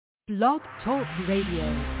Blog Talk Radio.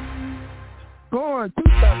 Going to the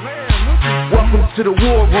land. Welcome to the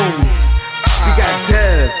war room. We got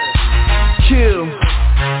Dev, Kill,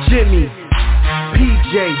 Jimmy,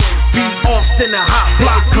 PJ, B. Austin, the hot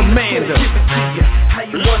block commander. How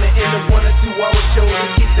you wanna end a 1 or 2 hour show to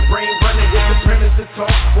keep the brain running with the premise to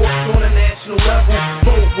talk sports on a national level?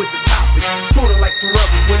 Bold with the topic, sorta like the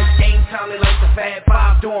rebels. When it's game time, they like the Fab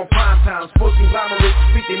Five during prime time. Sports conglomerates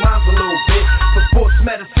speak their minds a little bit. For sports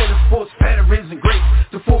medicine and sports veterans and greats.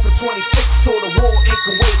 The 4 for 26, so the war in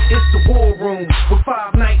Kuwait. It's the war room with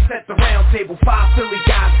 5 nights at the round table. 5 Philly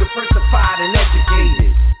guys, diversified and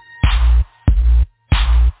educated.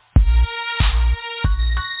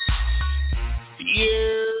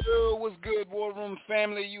 Yeah, what's good, War Room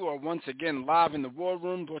family? You are once again live in the War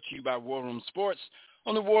Room, brought to you by War Room Sports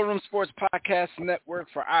on the War Room Sports Podcast Network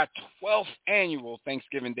for our 12th annual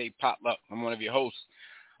Thanksgiving Day Potluck. I'm one of your hosts.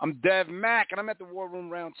 I'm Dev Mack, and I'm at the War Room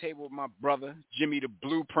Roundtable with my brother, Jimmy the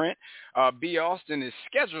Blueprint. B. Austin is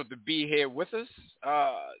scheduled to be here with us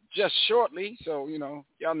just shortly, so,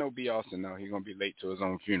 y'all know B. Austin now. He's going to be late to his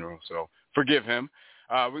own funeral, so forgive him.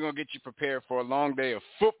 We're going to get you prepared for a long day of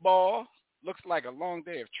football. Looks like a long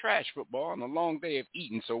day of trash football and a long day of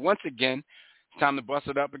eating. So once again, it's time to bust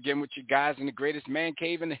it up again with you guys in the greatest man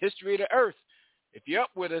cave in the history of the earth. If you're up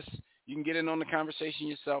with us, you can get in on the conversation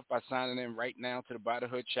yourself by signing in right now to the By the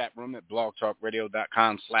Hood chat room at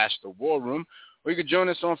blogtalkradio.com/thewarroom. Or you can join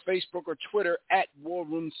us on Facebook or Twitter at War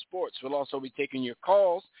Room Sports. We'll also be taking your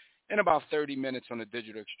calls in about 30 minutes on the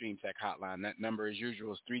Digital Extreme Tech Hotline. That number, as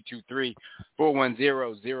usual, is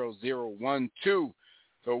 323-410-0012.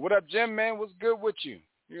 So what up, Jim, man? What's good with you?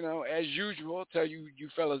 As usual, I'll tell you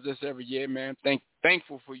fellas this every year, man.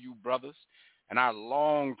 Thankful for you brothers and our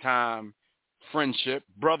long-time friendship,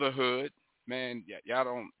 brotherhood. Man, y'all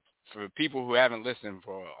don't, for people who haven't listened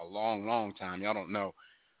for a long, long time, y'all don't know.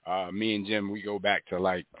 Me and Jim, we go back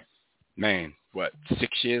to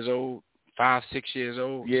 6 years old, 5, 6 years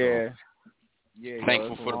old? Yeah. So, yeah.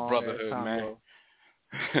 Thankful for the brotherhood, time, man. Bro.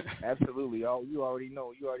 Absolutely. You already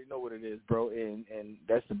know what it is, bro. And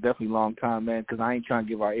that's a definitely long time, man, because I ain't trying to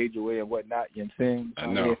give our age away and whatnot. You know what I'm saying? I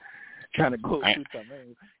know. Trying to go through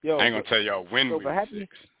something. Yo, I ain't going to tell y'all when we were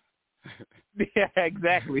 6. Yeah,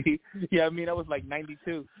 exactly. Yeah, I mean, that was like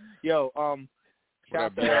 92. Yo, shout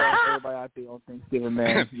out to everybody out there on Thanksgiving,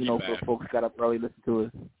 man. For folks got up early, listen to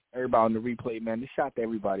us. Everybody on the replay, man. Just shout out to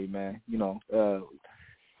everybody, man.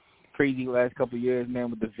 Crazy last couple of years, man,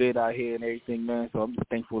 with the vid out here and everything, man. So I'm just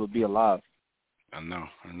thankful to be alive. I know.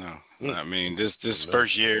 I mean, this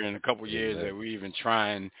first year in a couple of years that we even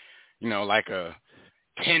trying, like a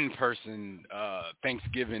 10-person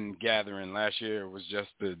Thanksgiving gathering. Last year was just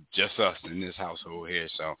us in this household here.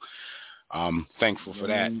 So I'm thankful for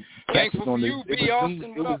that. Thankful for you, B.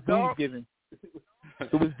 Austin. What up, dog? It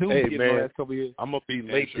was Doomsgiving the last couple of years. I'm going to be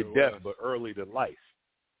late to death, but early to life.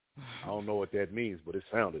 I don't know what that means, but it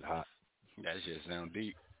sounded hot. That shit sound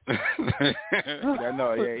deep. I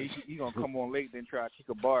know, yeah. He gonna come on late, then try to kick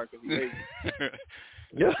a bar because he late.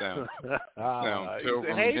 Sound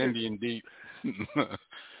Pilgrim Indian deep.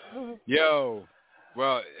 Yo,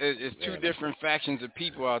 well, it's two different factions of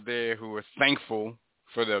people out there who are thankful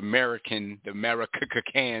for the American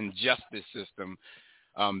justice system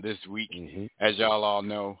this week. Mm-hmm. As y'all all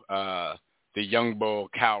know, the young bull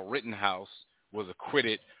Kyle Rittenhouse was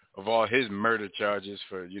acquitted of all his murder charges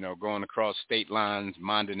for, going across state lines,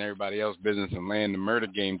 minding everybody else's business and laying the murder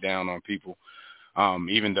game down on people,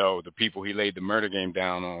 even though the people he laid the murder game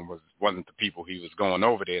down on wasn't the people he was going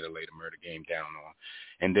over there to lay the murder game down on.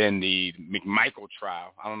 And then the McMichael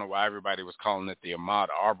trial, I don't know why everybody was calling it the Ahmaud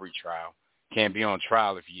Arbery trial. Can't be on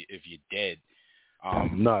trial if you're dead.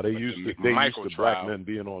 No, they used to black men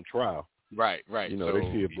being on trial. Right. So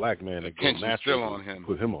they see a black man and go still on him.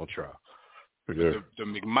 Put him on trial. The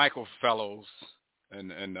McMichael fellows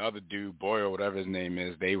and the other dude, Boyle, whatever his name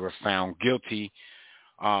is, they were found guilty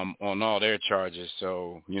on all their charges.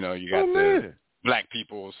 So, you got the black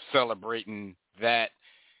people celebrating that.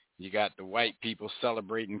 You got the white people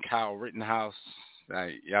celebrating Kyle Rittenhouse.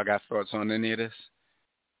 Y'all got thoughts on any of this?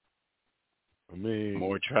 I mean,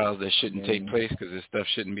 more trials that shouldn't take place because this stuff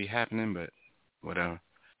shouldn't be happening, but whatever.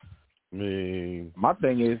 I mean, my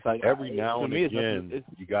thing is every now and again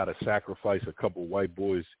you got to sacrifice a couple white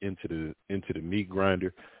boys into the meat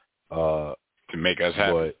grinder to make us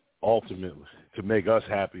happy. But ultimately, to make us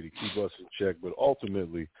happy, to keep us in check. But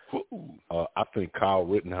ultimately, I think Kyle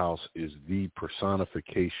Rittenhouse is the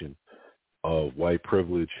personification of white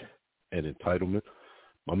privilege and entitlement.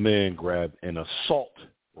 My man grabbed an assault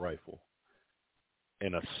rifle,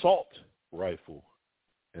 and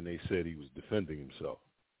they said he was defending himself.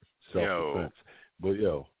 Self-defense. But,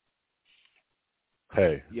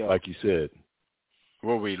 Hey, like you said.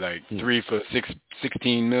 What were we, like 3 for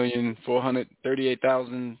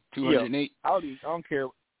 16,438,208? I don't care.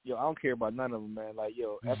 Yo, I don't care about none of them, man. Like,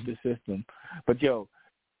 yo, F the system. But, yo,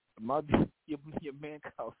 your man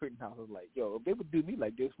Kyle Rittenhouse was like, yo, if they would do me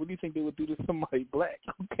like this, what do you think they would do to somebody black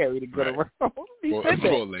who carry the gun around?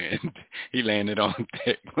 Full land. He landed on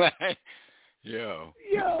thick. Yo.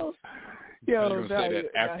 Now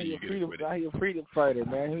he a freedom fighter,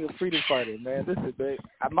 man. He's a freedom fighter, man. Listen, man,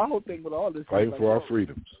 my whole thing with all this fighting is for our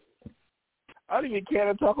freedoms. I don't even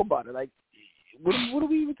care to talk about it. Like, what are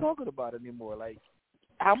we even talking about anymore? Like,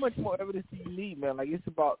 how much more evidence do you need, man? Like, it's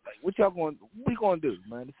about, like, what we going to do,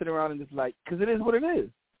 man? To sit around and just, like, because it is what it is.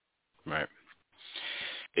 Right.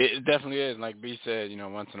 It definitely is. Like B said,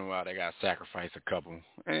 once in a while they got to sacrifice a couple.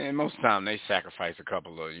 And most of the time they sacrifice a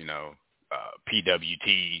couple of,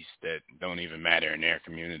 PWTs that don't even matter in their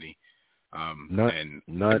community.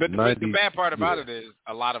 The bad part about it is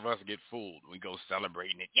a lot of us get fooled. We go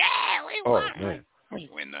celebrating it. Yeah, we won. Man. We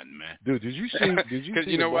didn't win nothing, man. Dude, did you see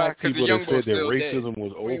the black people that said that racism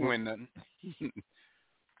was over? We didn't win nothing.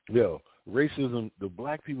 Yo, racism, the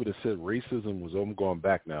black people that said racism was over, I'm going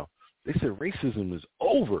back now. They said racism is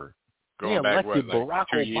over. They elected Barack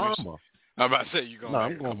Obama. I'm about to say you going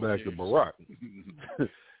back. I'm going back to Barack.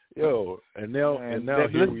 Yo, and now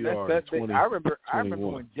here we are. I remember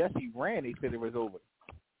when Jesse ran, they said it was over.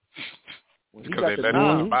 Because they let him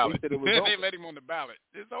on the ballot. They let him on the ballot.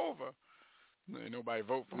 It's over. Ain't nobody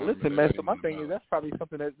vote for him. Listen, man. So my thing is that's probably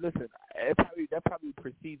something that that probably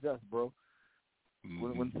precedes us, bro.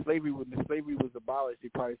 Mm-hmm. When slavery was abolished, they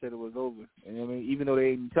probably said it was over. And I mean, even though they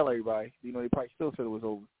didn't tell everybody, they probably still said it was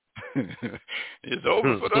over. It's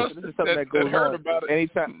over for us. This is something that goes on. About it.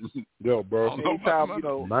 Anytime, yo, bro. Anytime,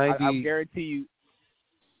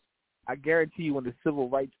 I guarantee you, when the Civil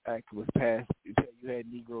Rights Act was passed, you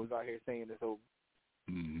had Negroes out here saying it's over.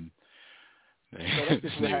 Mm-hmm. So that's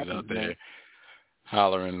just what happens, out there man.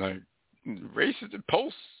 Hollering like racism,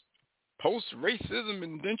 post-racism,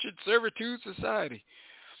 indentured servitude society.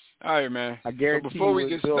 All right, man. I guarantee so before we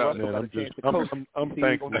get started, man, I'm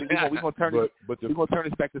thankful. We're gonna turn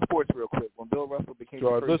this back to sports real quick. When Bill Russell became to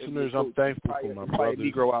our listeners, I'm thankful for my brothers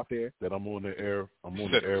Negro out there that I'm on the air.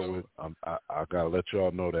 With. I gotta let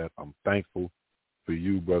y'all know that I'm thankful for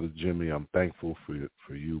you, brother Jimmy. I'm thankful for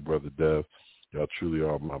you, brother Dev. Y'all truly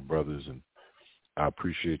are my brothers, and I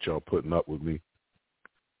appreciate y'all putting up with me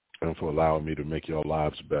and for allowing me to make y'all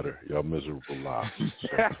lives better, y'all miserable lives. So.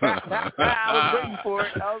 I was waiting for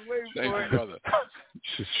it. Thank you, brother.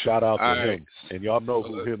 Shout out to him, and y'all know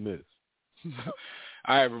who him is.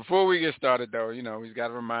 All right, before we get started, though, we've got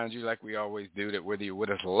to remind you, like we always do, that whether you're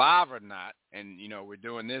with us live or not, and, we're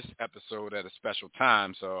doing this episode at a special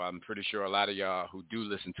time, so I'm pretty sure a lot of y'all who do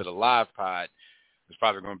listen to the live pod is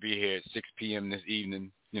probably going to be here at 6 p.m. this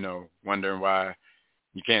evening, wondering why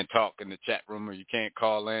you can't talk in the chat room or you can't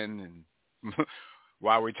call in, and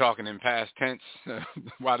why we're talking in past tense,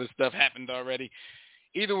 why this stuff happened already.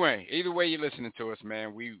 Either way you're listening to us,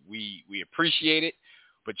 man, we appreciate it.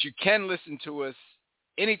 But you can listen to us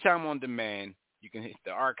anytime on demand. You can hit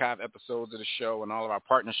the archive episodes of the show and all of our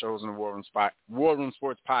partner shows on the War Room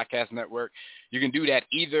Sports Podcast Network. You can do that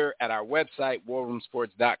either at our website,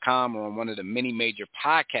 warroomsports.com, or on one of the many major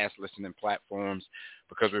podcast listening platforms,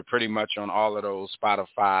 because we're pretty much on all of those: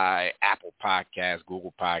 Spotify, Apple Podcasts,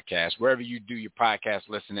 Google Podcasts, wherever you do your podcast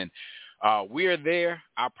listening. We are there.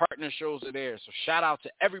 Our partner shows are there. So shout out to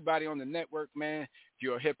everybody on the network, man. If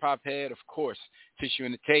you're a hip-hop head, of course, Tissue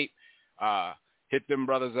and the Tape. Hit them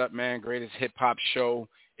brothers up, man. Greatest hip-hop show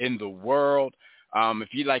in the world.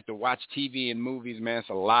 If you like to watch TV and movies, man, it's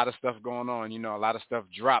a lot of stuff going on. A lot of stuff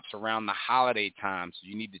drops around the holiday time, so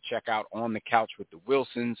you need to check out On the Couch with the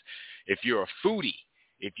Wilsons. If you're a foodie,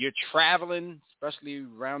 if you're traveling, especially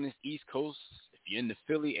around this East Coast, if you're in the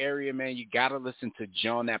Philly area, man, you got to listen to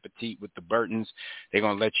John Appetit with the Burtons. They're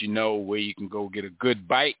going to let you know where you can go get a good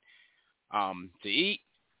bite to eat.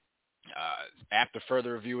 After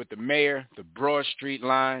further review with the mayor, the Broad Street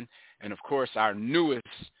Line, and, of course, our newest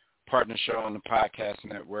partner show on the podcast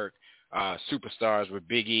network, Superstars with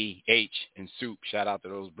Big E, H, and Soup. Shout out to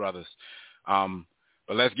those brothers.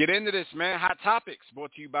 But let's get into this, man. Hot Topics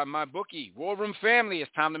brought to you by MyBookie. War Room family,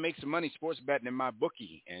 it's time to make some money sports betting in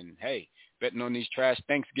MyBookie. And, hey, betting on these trash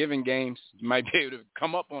Thanksgiving games, you might be able to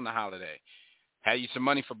come up on the holiday. Had you some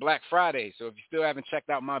money for Black Friday. So if you still haven't checked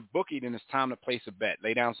out MyBookie, then it's time to place a bet.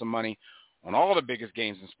 Lay down some money on all the biggest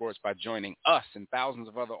games in sports by joining us and thousands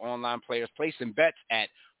of other online players placing bets at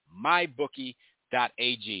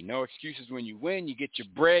mybookie.ag. No excuses when you win. You get your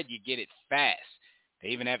bread. You get it fast. They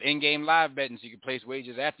even have in-game live betting, so you can place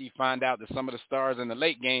wagers after you find out that some of the stars in the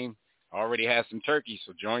late game already has some turkey,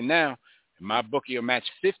 so join now. And my bookie will match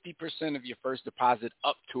 50% of your first deposit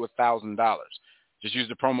up to $1,000. Just use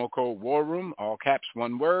the promo code WARROOM, all caps,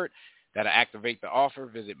 one word. That'll activate the offer.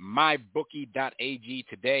 Visit mybookie.ag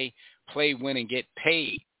today. Play, win, and get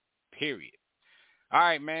paid, period. All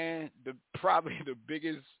right, man, probably the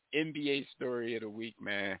biggest NBA story of the week,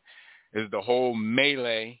 man, is the whole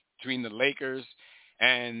melee between the Lakers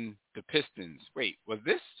and the Pistons. Wait, was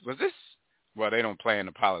this? Well, they don't play in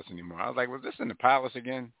the Palace anymore. I was like, was this in the Palace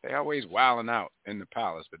again? They always wilding out in the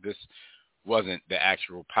Palace, but this wasn't the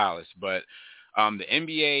actual Palace. But the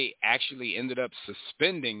NBA actually ended up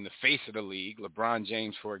suspending the face of the league, LeBron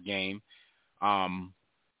James, for a game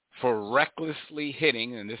for recklessly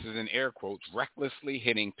hitting, and this is in air quotes, recklessly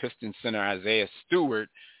hitting Pistons center Isaiah Stewart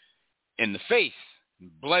in the face.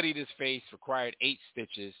 Bloodied his face, required 8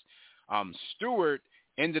 stitches. Stewart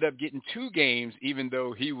ended up getting 2 games, even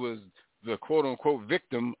though he was the quote-unquote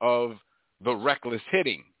victim of the reckless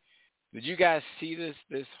hitting. Did you guys see this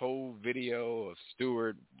whole video of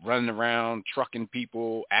Stewart running around, trucking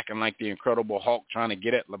people, acting like the Incredible Hulk, trying to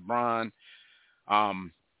get at LeBron?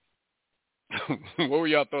 What were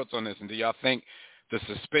y'all thoughts on this? And do y'all think the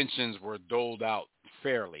suspensions were doled out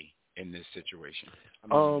fairly in this situation?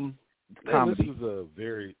 This is a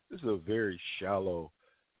very shallow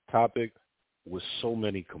topic with so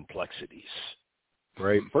many complexities,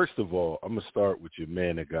 right? First of all, I'm gonna start with your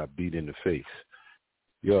man that got beat in the face.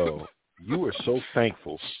 Yo, you were so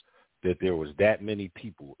thankful that there was that many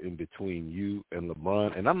people in between you and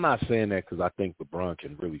LeBron, and I'm not saying that because I think LeBron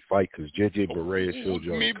can really fight, because JJ Barea showed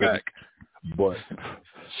you me back.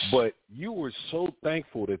 But you were so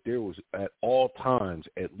thankful that there was at all times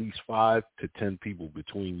at least 5 to 10 people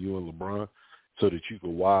between you and LeBron, so that you could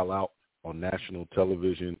wild out on national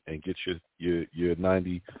television and get your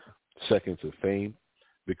 90 seconds of fame,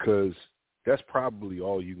 because that's probably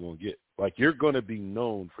all you're gonna get. Like, you're gonna be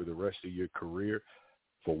known for the rest of your career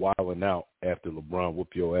for wilding out after LeBron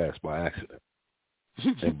whooped your ass by accident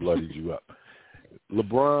and bloodied you up.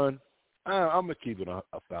 LeBron, I'm gonna keep it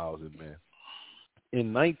 1,000, man.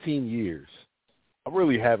 In 19 years, I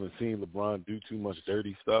really haven't seen LeBron do too much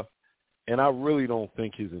dirty stuff, and I really don't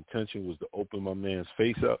think his intention was to open my man's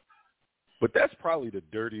face up. But that's probably the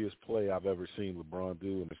dirtiest play I've ever seen LeBron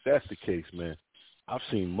do, and if that's the case, man, I've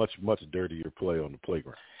seen much, much dirtier play on the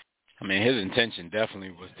playground. I mean, his intention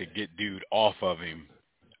definitely was to get dude off of him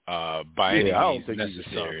by any means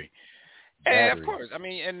necessary. And of course, I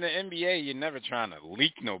mean, in the NBA, you're never trying to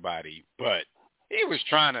leak nobody, but he was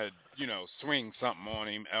trying to, swing something on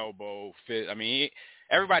him, elbow, fist. I mean,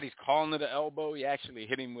 everybody's calling it an elbow. He actually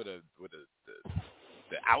hit him with the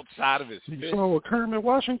outside of his fist. You saw what Kermit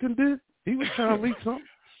Washington did? He was trying to leak something.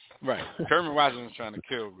 Right. Kermit Washington was trying to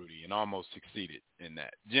kill Rudy and almost succeeded in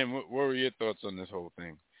that. Jim, what were your thoughts on this whole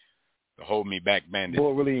thing? The hold me back bandit.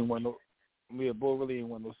 Boy really ain't want no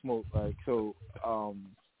smoke. Like, so,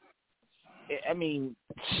 I mean,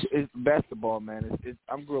 it's basketball, man.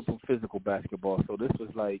 I grew up in physical basketball, so this was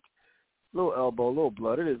like little elbow, little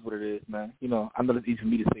blood. It is what it is, man. I know it's easy for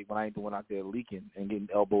me to say when I ain't the one out there leaking and getting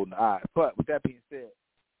elbowed in the eye. But with that being said,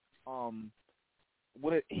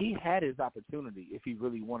 he had his opportunity if he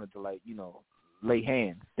really wanted to, lay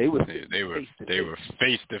hands. They were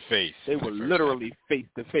face to face. They were literally face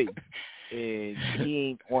to face, and he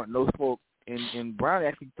ain't want no smoke. And Brown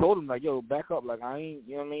actually told him, like, yo, back up, like, I ain't,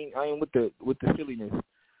 I ain't with the silliness.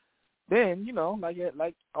 Then,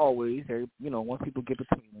 like always, once people get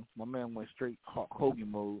between them, my man went straight Hulk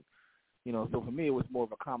Hogan mode. So for me, it was more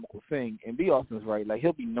of a comical thing. And B. Austin's right, like,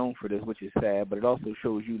 he'll be known for this, which is sad, but it also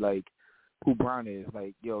shows you, like, who Brown is.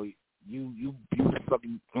 Like, yo, you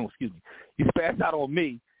fucking, you spazzed out on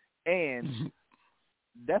me, and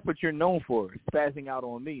that's what you're known for, spazzing out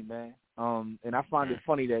on me, man. And I find it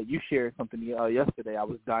funny that you shared something yesterday I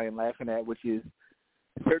was dying laughing at, which is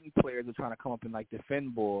certain players are trying to come up and, like,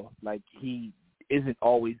 defend Ball, like he isn't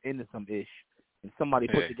always into some ish. And somebody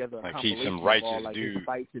put together a compilation he's some of righteous all, like, dude. his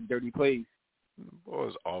fights and dirty plays.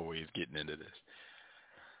 Ball's always getting into this.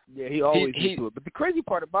 Yeah, he always into it. But the crazy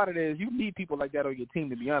part about it is you need people like that on your team,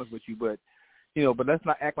 to be honest with you. But, but let's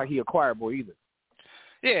not act like he a choir boy either.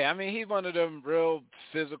 Yeah, I mean, he's one of them real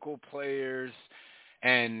physical players.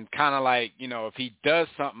 And kind of like, if he does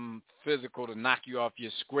something physical to knock you off your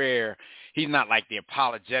square, he's not like the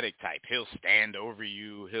apologetic type. He'll stand over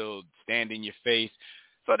you. He'll stand in your face.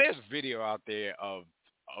 So there's video out there of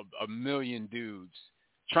a million dudes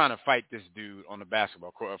trying to fight this dude on the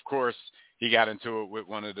basketball court. Of course, he got into it with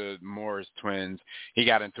one of the Morris twins. He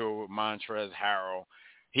got into it with Montrezl Harrell.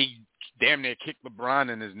 He damn near kicked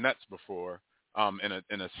LeBron in his nuts before in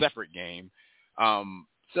a separate game.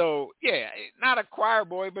 So, yeah, not a choir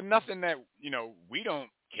boy, but nothing that, we don't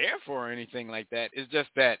care for or anything like that. It's just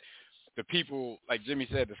that the people, like Jimmy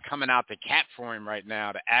said, that's coming out to cat for him right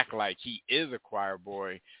now to act like he is a choir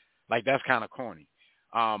boy, like that's kind of corny.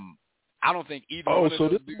 I don't think either one of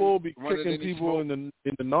those this boy be kicking people in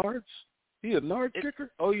the nards? He a nard kicker?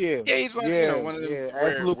 Oh, yeah. Yeah, he's one of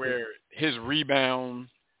them where his rebound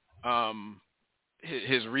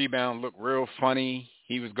his rebound looked real funny.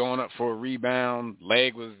 He was going up for a rebound.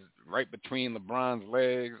 Leg was right between LeBron's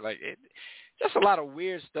legs. Just a lot of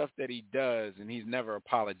weird stuff that he does, and he's never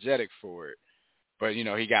apologetic for it. But,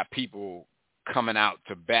 he got people coming out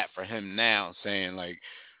to bat for him now saying,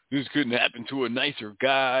 this couldn't happen to a nicer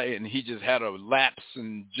guy, and he just had a lapse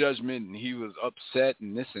in judgment, and he was upset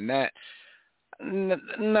and this and that.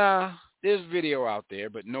 Nah, there's video out there,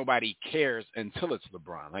 but nobody cares until it's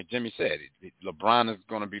LeBron. Like Jimmy said, LeBron is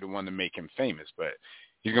going to be the one to make him famous, but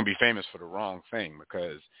he's going to be famous for the wrong thing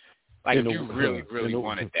because, if you really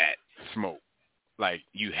wanted that smoke,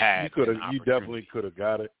 you had you definitely could have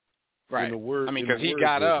got it. Right. Because he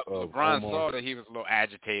got up, LeBron saw that he was a little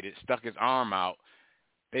agitated, stuck his arm out.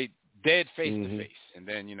 They dead face to face. And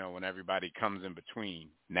then, when everybody comes in between,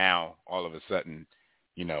 now all of a sudden,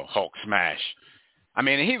 Hulk smash. And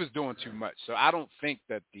he was doing too much. So I don't think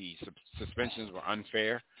that the suspensions were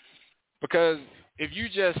unfair because if you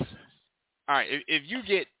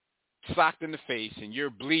get socked in the face and you're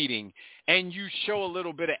bleeding and you show a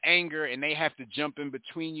little bit of anger and they have to jump in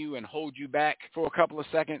between you and hold you back for a couple of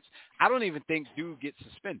seconds, I don't even think dude gets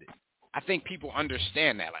suspended. I think people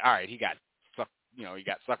understand that. All right, he got he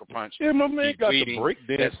got sucker punched. Yeah, my man got bleeding. The break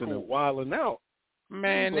dancing and wilding out.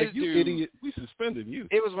 Man, this dude, you idiot, we suspended you.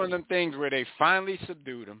 It was one of them things where they finally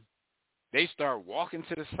subdued him. They start walking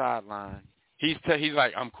to the sideline. He's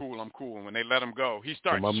like, I'm cool. And when they let him go, he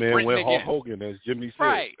starts my sprinting man went again. Hulk Hogan, as Jimmy said.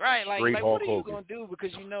 Right. Straight what are you Hogan. going to do?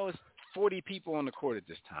 Because it's 40 people on the court at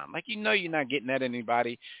this time. You're not getting at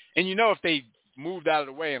anybody. And if they moved out of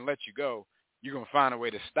the way and let you go, you're going to find a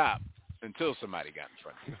way to stop until somebody got in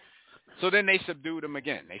front of you. So then they subdued him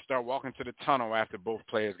again. They start walking to the tunnel after both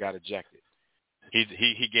players got ejected.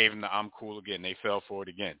 He gave him the I'm cool again. They fell for it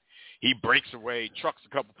again. He breaks away, trucks a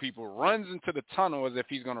couple people, runs into the tunnel as if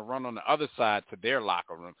he's going to run on the other side to their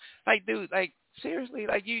locker room. Dude, seriously,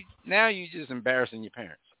 you just embarrassing your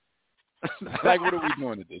parents. What are we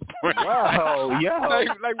doing at this point? Wow, yo.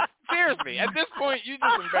 Seriously, at this point, you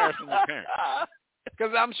just embarrassing your parents.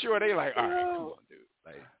 Because I'm sure they all right, come on, dude.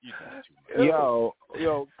 You doing too much. Yo,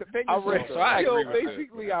 I agree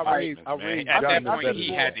with I raised. At that point,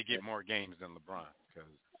 he had to get more games than LeBron.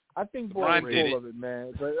 I think LeBron is full of it,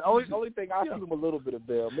 man. But the only thing I give him a little bit of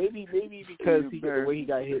bail. Maybe because the way he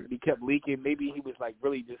got hit, he kept leaking. Maybe he was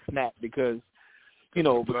really just snapped because the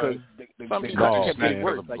concussion kept getting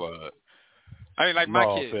worse. Blood. My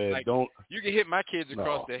kids, you can hit my kids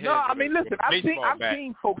across the head. No, listen, I've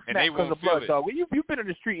seen folks snap because of blood, dog. When you've been in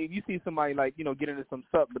the street and you see somebody get into some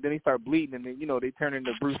stuff, but then they start bleeding and then they turn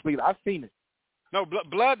into Bruce Lee. I've seen it. No,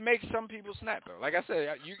 blood makes some people snap though. Like I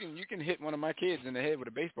said, you can hit one of my kids in the head with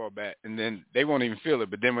a baseball bat and then they won't even feel it.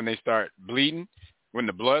 But then when they start bleeding, when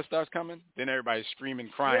the blood starts coming, then everybody's screaming,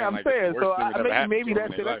 crying. Yeah, I'm saying. So maybe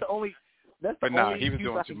that's the only. That's the only he was excuse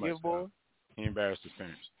doing I too can much. give, boy. He embarrassed his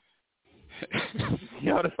parents.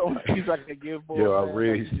 That's the only excuse I can give, boy. Yo,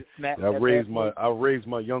 I raised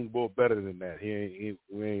my young boy better than that.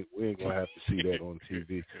 We ain't gonna have to see that on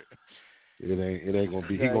TV. It ain't gonna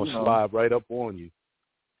be. He gonna slide right up on you.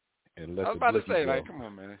 And let I was about to say, go. Come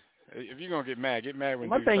on, man. If you're gonna get mad when.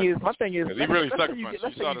 My thing is, he really sucker punched.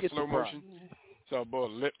 You saw the slow motion. Saw a boy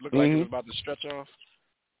lip look like he was about to stretch off.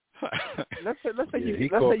 Let's say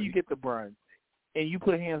you get the Brian, and you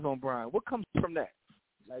put hands on Brian. What comes from that?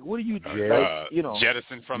 What do you do?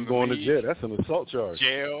 Jettison from the going league. to jail. That's an assault charge.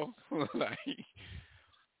 Jail.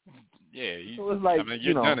 Yeah.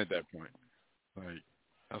 You're done at that point.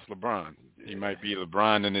 That's LeBron. He might be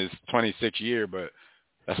LeBron in his 26th year, but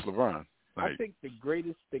that's LeBron. I think the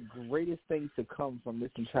greatest thing to come from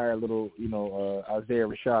this entire little, Isaiah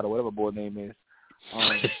Rashad or whatever boy name is,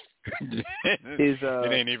 is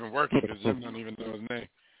it ain't even working because Jim don't even know his name.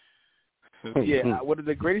 Yeah,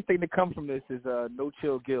 the greatest thing to come from this is No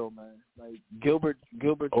Chill Gil, man. Gilbert's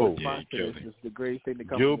response to this is the greatest thing to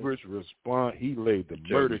come. Gilbert's response, he laid the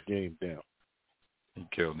murder game down. He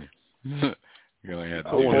killed him. This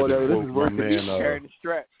is worth carrying the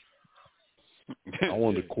strap. I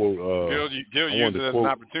wanted to quote. Gil used it as an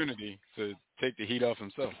opportunity to take the heat off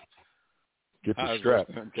himself. Get the strap.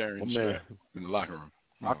 Carrying the strap in the locker room.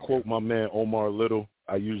 I quote my man Omar Little.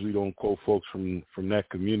 I usually don't quote folks from that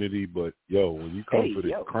community, but when you come for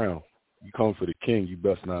the crown, you come for the king, you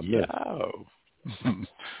best not miss.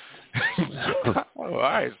 All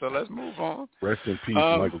right, so let's move on. Rest in peace,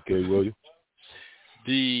 Michael K. Williams.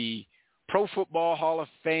 The Pro Football Hall of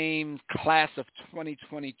Fame class of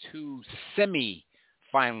 2022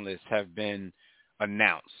 semi-finalists have been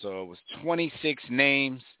announced. So it was 26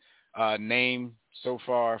 names named so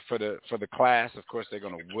far for the class. Of course, they're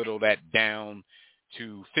going to whittle that down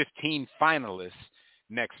to 15 finalists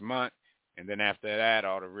next month, and then after that,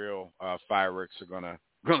 all the real fireworks are gonna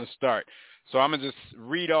start. So I'm gonna just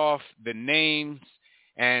read off the names,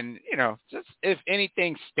 and just if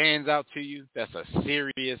anything stands out to you, that's a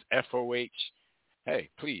serious FOH. Hey,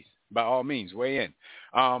 please, by all means, weigh in.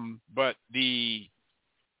 But the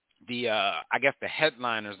I guess the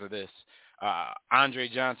headliners of this, Andre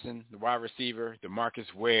Johnson, the wide receiver,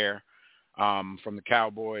 DeMarcus Ware from the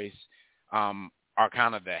Cowboys, are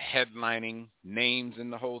kind of the headlining names in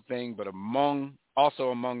the whole thing. But among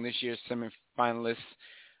this year's semifinalists,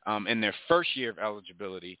 in their first year of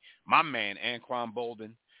eligibility, my man Anquan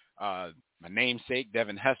Bolden, my namesake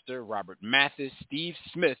Devin Hester, Robert Mathis, Steve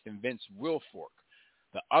Smith, and Vince Wilfork.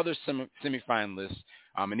 The other semifinalists,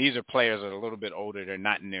 and these are players that are a little bit older, they're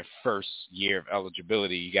not in their first year of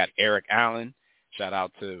eligibility. You got Eric Allen, shout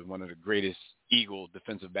out to one of the greatest Eagle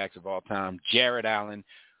defensive backs of all time, Jared Allen,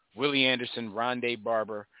 Willie Anderson, Rondé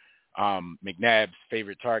Barber, McNabb's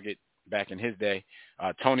favorite target back in his day,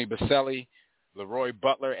 Tony Baselli, Leroy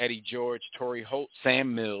Butler, Eddie George, Torrey Holt,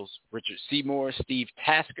 Sam Mills, Richard Seymour, Steve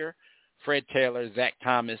Tasker, Fred Taylor, Zach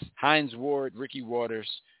Thomas, Hines Ward, Ricky Waters,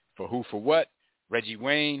 For Who For What, Reggie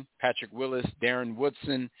Wayne, Patrick Willis, Darren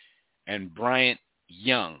Woodson, and Bryant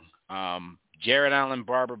Young. Jared Allen,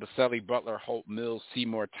 Barber, Baselli, Butler, Holt, Mills,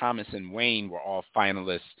 Seymour, Thomas, and Wayne were all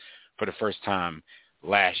finalists for the first time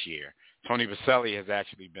last year. Tony Baselli has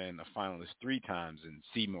actually been a finalist 3 times, and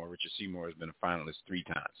Richard Seymour has been a finalist 3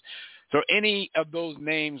 times. So any of those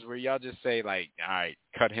names where y'all just say, like, all right,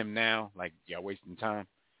 cut him now, like y'all wasting time?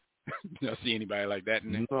 Y'all see anybody like that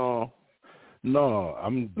in there? No,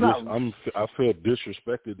 I feel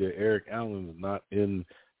disrespected that Eric Allen is not in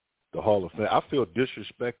the Hall of Fame. I feel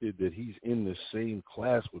disrespected that he's in the same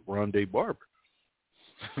class with Rondé Barber.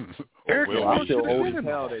 I feel old as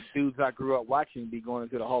hell that dudes I grew up watching be going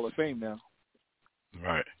into the Hall of Fame now.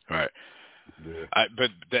 Right. Yeah.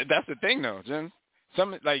 But that's the thing, though, Jim.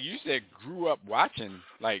 Some, like you said, grew up watching,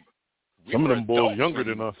 like, some of them boys younger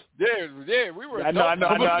than us. Yeah, we were. I know.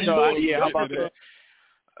 Yeah, how about that?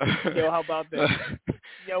 Yo, how about that?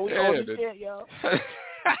 Yo, we old as shit, yo.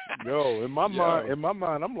 Yo, in my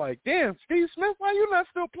mind, I'm like, damn, Steve Smith, why you not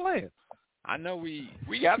still playing? I know we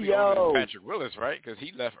got to go to Patrick Willis, right? Because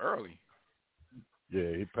he left early.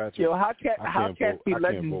 Yeah, Patrick. Yo, how cats be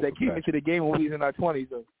legends that came into the game when we was in our 20s,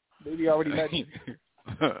 though? Maybe already legends.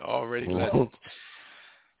 Already legends.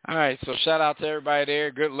 All right, so shout out to everybody there.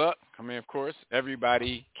 Good luck. I mean, of course,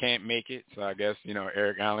 everybody can't make it, so I guess,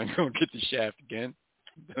 Eric Allen going to get the shaft again.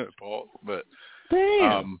 Paul, but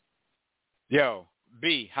yo,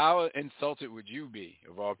 B, how insulted would you be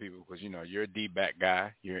of all people? Because you're a D-back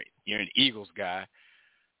guy, you're an Eagles guy.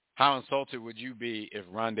 How insulted would you be if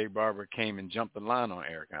Rondé Barber came and jumped the line on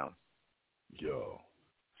Eric Allen? Yo,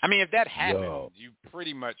 I mean, if that happened, you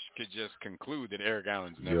pretty much could just conclude that Eric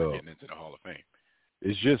Allen's never getting into the Hall of Fame.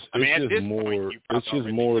 It's just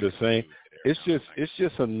more the same. It's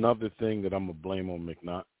just another thing that I'm gonna blame on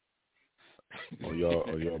McNaught. Or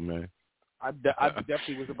y'all, man. I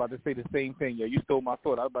definitely was about to say the same thing. Yo, you stole my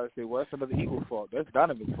thought. I was about to say, well, that's another Eagles fault. That's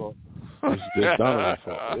Donovan's fault. It's Donovan's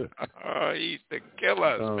fault. Yeah. Oh, he used to kill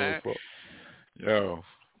us, man. Fault. Yo,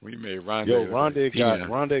 we made Rondé. Yo,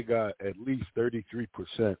 Rondé got at least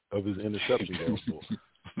 33% of his interception goals for.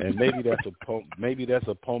 And maybe that's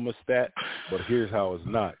a Poma stat, but here's how it's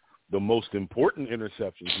not. The most important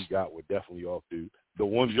interceptions he got were definitely off dude. The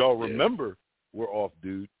ones y'all remember were off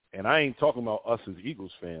dude. And I ain't talking about us as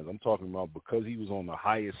Eagles fans. I'm talking about because he was on the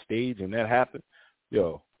highest stage and that happened.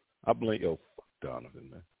 Yo, I blame fuck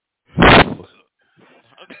Donovan, man.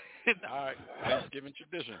 All right, Thanksgiving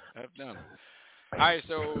tradition. F Donovan. All right,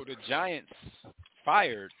 so the Giants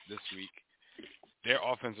fired this week their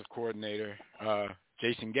offensive coordinator,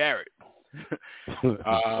 Jason Garrett.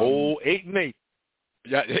 Old 8-8.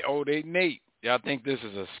 Yeah, old 8-8. Y'all think this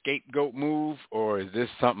is a scapegoat move, or is this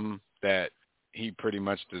something that he pretty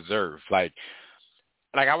much deserves? Like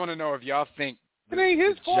I want to know if y'all think it ain't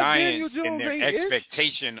his fault, Giants in their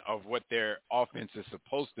expectation of what their offense is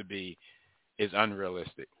supposed to be is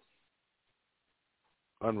unrealistic.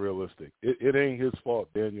 Unrealistic. It ain't his fault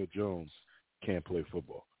Daniel Jones can't play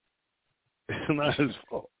football. It's not his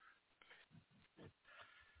fault.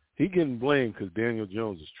 He getting blamed because Daniel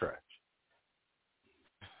Jones is trash.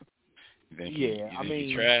 You think I mean,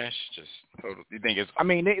 he trash? Just total. You think it's? I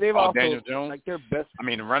mean, they've also Daniel Jones, like their best. I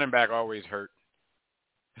mean, the running back always hurt.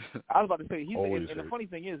 I was about to say Always and the hurt. funny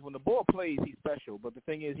thing is when the ball plays, he's special. But the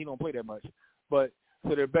thing is, he don't play that much. But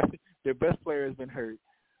so their best player has been hurt.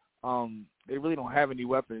 They really don't have any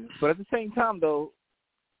weapons. But at the same time, though,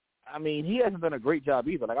 I mean, he hasn't done a great job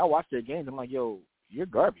either. Like I watched their games, I'm like, yo, you're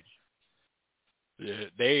garbage. Yeah,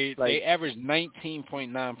 they averaged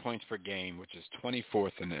 19.9 points per game, which is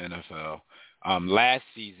 24th in the NFL. Last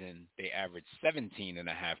season, they averaged 17.5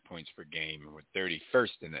 points per game and were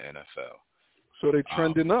 31st in the NFL. So they're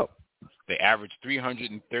trending up. They averaged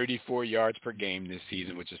 334 yards per game this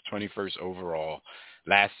season, which is 21st overall.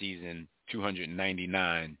 Last season,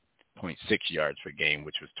 299.6 yards per game,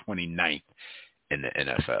 which was 29th in the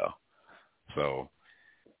NFL. So,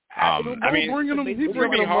 I mean, it's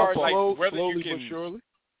going to be hard, slowly but surely.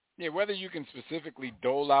 Yeah, whether you can specifically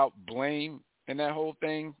dole out blame in that whole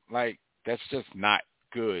thing, like, that's just not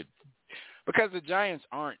good. Because the Giants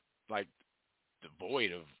aren't, like,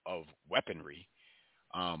 devoid of weaponry.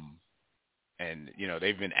 And, you know,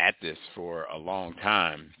 they've been at this for a long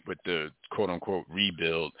time with the quote-unquote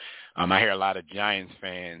rebuild. I hear a lot of Giants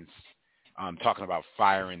fans talking about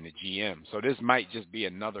firing the GM. So this might just be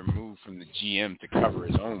another move from the GM to cover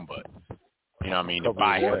his own butt. You know what I mean? To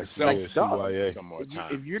buy himself some more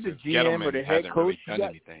time. If you're the GM or the head coach, really done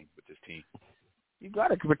anything with this team. You got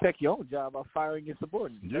to protect your own job by firing your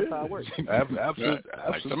subordinates. That's how it works. Absolutely.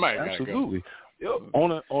 Like somebody absolutely.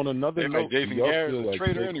 Go. On another note, Jason y'all Garrett's feel a like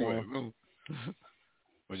traitor Saquon, anyway.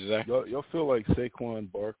 What'd you say? Y'all feel like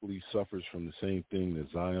Saquon Barkley suffers from the same thing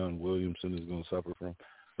that Zion Williamson is going to suffer from?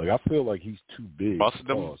 Like, I feel like he's too big to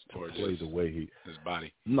play the way his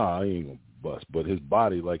body. Nah, he ain't going to bust. But his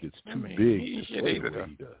body, like, it's too big to play the way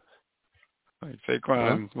he does. Like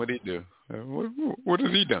Saquon, what did he do? What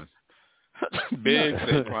has he done? Big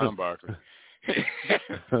Saquon Barkley.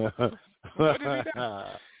 What has he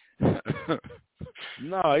done?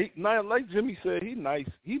 No, like Jimmy said, he's nice.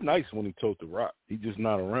 He's nice when he totes the rock. He's just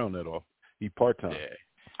not around that often. He part-time. Yeah.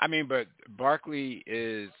 I mean, but Barkley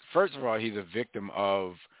is, first of all, he's a victim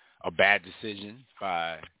of a bad decision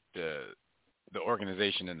by the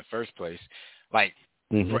organization in the first place. Like,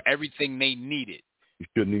 for everything they needed,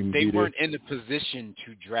 they weren't in the position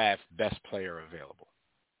to draft best player available.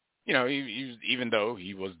 You know, even though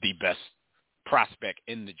he was the best prospect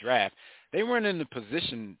in the draft, they weren't in the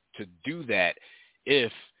position to do that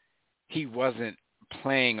if he wasn't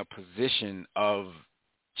playing a position of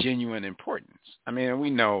genuine importance. I mean, we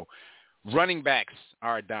know running backs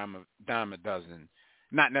are a dime a dozen,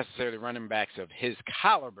 not necessarily running backs of his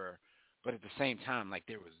caliber, but at the same time, like,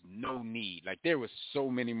 there was no need. Like, there was so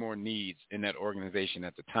many more needs in that organization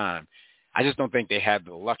at the time. I just don't think they had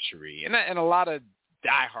the luxury. And a lot of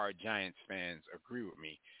diehard Giants fans agree with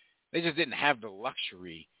me. They just didn't have the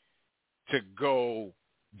luxury to go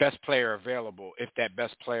best player available if that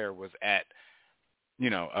best player was at, you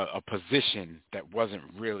know, a position that wasn't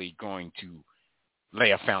really going to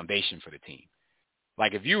lay a foundation for the team.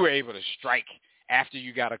 Like, if you were able to strike after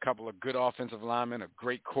you got a couple of good offensive linemen, a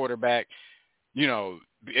great quarterback, you know,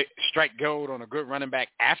 strike gold on a good running back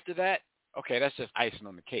after that, okay, that's just icing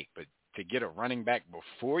on the cake. But to get a running back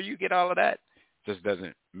before you get all of that just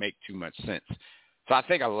doesn't make too much sense. So I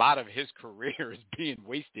think a lot of his career is being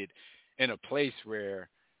wasted in a place where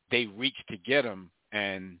they reach to get him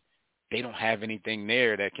and they don't have anything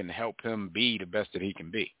there that can help him be the best that he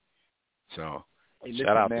can be. So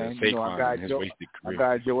shout out to Saquon and his wasted career.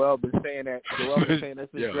 Our guy Joel been saying that. Joel been saying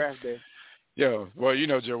that's his draft day. Yo, well, you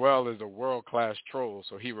know, Joel is a world-class troll,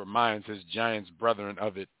 so he reminds his Giants brethren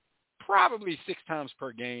of it probably 6 times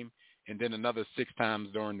per game and then another 6 times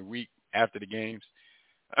during the week after the games.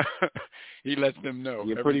 He lets them know.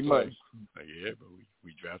 Yeah, pretty much. Like, yeah, but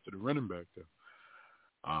we drafted a running back, though.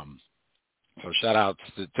 So shout out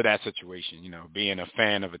to that situation. You know, being a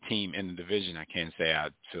fan of a team in the division, I can't say I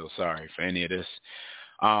feel sorry for any of this.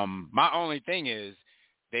 My only thing is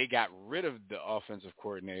they got rid of the offensive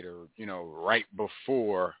coordinator, you know, right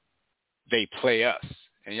before they play us.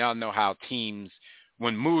 And y'all know how teams,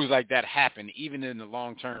 when moves like that happen, even in the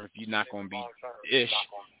long term, if you're not going to be ish,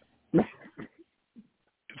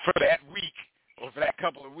 for that week or for that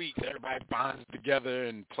couple of weeks, everybody bonds together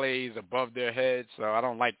and plays above their heads. So I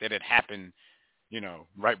don't like that it happened, you know,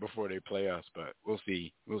 right before they play us, but we'll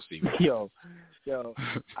see. We'll see. Yo,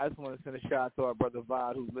 I just want to send a shout out to our brother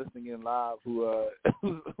Vod, who's listening in live,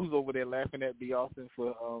 who's over there laughing at B. Austin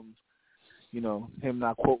for, you know, him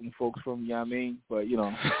not quoting folks from, you know what I mean? But, you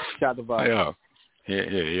know, shout out to Vod.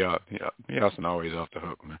 Yeah. B. Austin always off the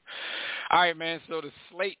hook, man. All right, man, so the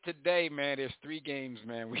slate today, man, there's 3 games,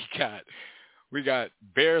 man. We We got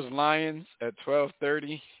Bears-Lions at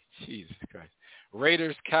 12:30. Jesus Christ.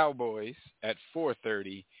 Raiders-Cowboys at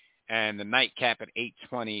 4:30. And the nightcap at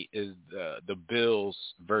 8:20 is the Bills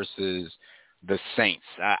versus the Saints.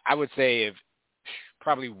 I would say if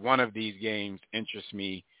probably one of these games interests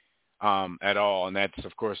me at all, and that's,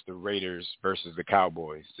 of course, the Raiders versus the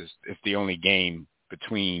Cowboys. It's the only game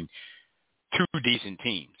between two decent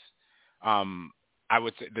teams. I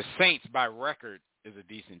would say the Saints, by record, is a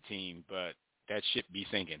decent team, but that ship be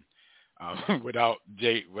sinking. Without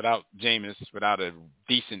Jameis, without a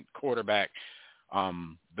decent quarterback,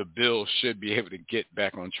 the Bills should be able to get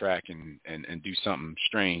back on track and do something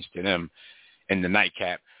strange to them in the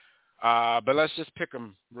nightcap. But let's just pick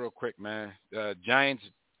them real quick, man.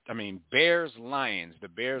 Bears, Lions. The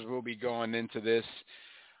Bears will be going into this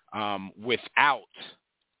without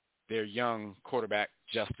their young quarterback,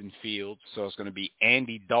 Justin Fields. So it's going to be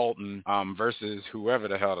Andy Dalton versus whoever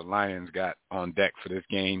the hell the Lions got on deck for this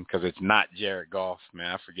game, because it's not Jared Goff.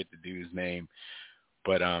 Man, I forget the dude's name.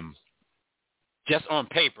 But just on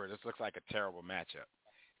paper, this looks like a terrible matchup.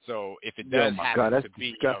 So if it does happen to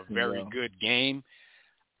be a very good game,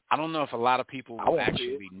 I don't know if a lot of people will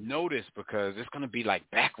actually notice, because it's going to be like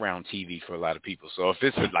background TV for a lot of people. So if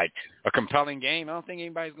it's like a compelling game, I don't think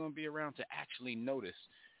anybody's going to be around to actually notice.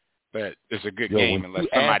 But it's a good game unless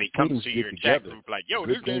somebody comes to your chat group like, yo,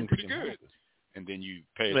 this game's pretty good. And then you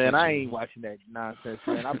pay attention. Man, I ain't watching that nonsense,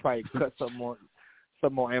 man. I'll probably cut something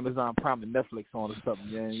on Amazon Prime and Netflix on or something,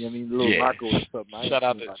 man. You know what I mean? A little narco or something. Shout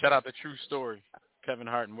out the True Story. Kevin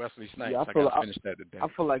Hart and Wesley Snipes. Yeah, I got to finish that today. I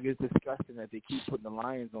feel like it's disgusting that they keep putting the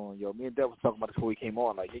Lions on, yo. Me and Deb was talking about this before we came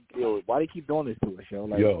on. Like, yo, why they keep doing this to us, yo?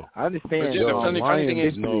 Like, I understand. The funny thing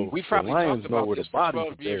is, we probably talked about where this the for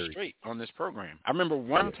 12 years straight on this program. I remember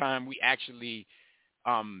one time we actually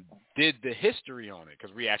did the history on it,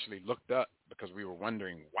 because we actually looked up because we were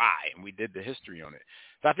wondering why, and we did the history on it.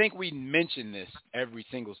 So I think we mention this every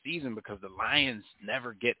single season because the Lions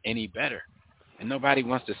never get any better. And nobody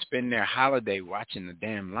wants to spend their holiday watching the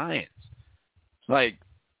damn Lions. Like,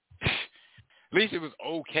 at least it was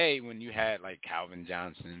okay when you had, like, Calvin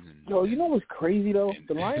Johnson. Yo, you know what's crazy, though?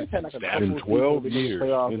 The Lions had, like, a couple in 12 years.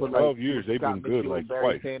 In 12 years, they've been good, like, Barry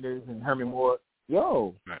twice. Sanders and Herman Moore.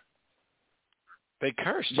 Yo. Right. They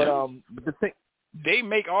cursed, but the thing, they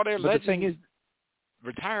make all their legends the thing is,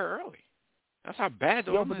 retire early. That's how bad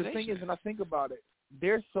the organization but the thing is, when I think about it,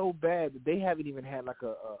 they're so bad that they haven't even had like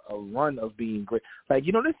a run of being great. Like,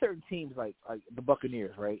 you know, there's certain teams like the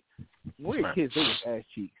Buccaneers, right? When we were kids, they was ass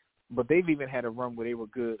cheeks, but they've even had a run where they were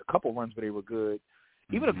good, a couple runs where they were good.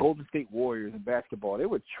 Even the Golden State Warriors in basketball, they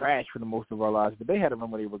were trash for the most of our lives, but they had a run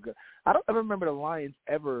where they were good. I don't ever remember the Lions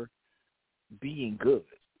ever being good.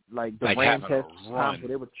 Like the Rams had times where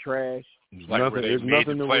they were trash. Like where they made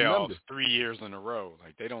the playoffs 3 years in a row.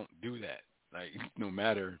 Like, they don't do that. Like, no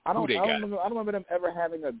matter who they got. I don't remember them ever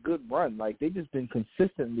having a good run. Like, they've just been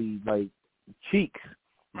consistently, like, cheeks.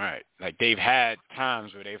 Right. Like, they've had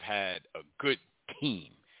times where they've had a good team,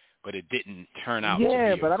 but it didn't turn out to be a good run.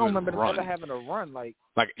 Yeah, but I don't remember them ever having a run. Like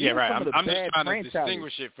yeah, right. I'm just trying to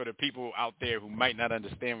distinguish it for the people out there who might not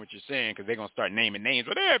understand what you're saying, because they're going to start naming names.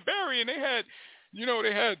 But they had Barry, and they had, you know,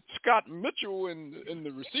 they had Scott Mitchell and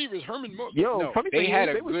the receivers, Herman Moore. No, they had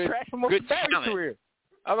a good talent. Career.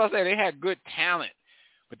 I was about to say, they had good talent,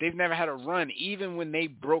 but they've never had a run, even when they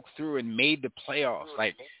broke through and made the playoffs.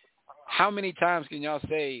 Like, how many times can y'all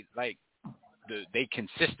say, like, they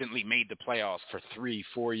consistently made the playoffs for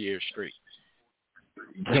 3-4 years straight?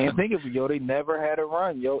 Can't think of it, yo. They never had a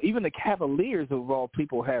run, yo. Even the Cavaliers, of all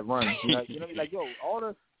people, had runs. You know what I mean? Like, yo, all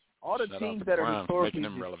the teams that are historically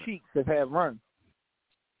just cheeks have had runs.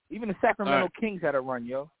 Even the Sacramento Kings had a run,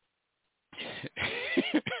 yo.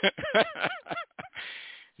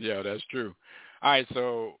 Yeah, that's true. All right,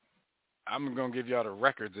 so I'm going to give y'all the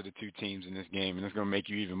records of the two teams in this game, and it's going to make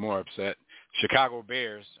you even more upset. Chicago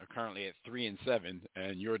Bears are currently at 3-7,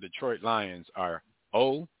 and your Detroit Lions are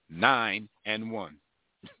 0-9-1.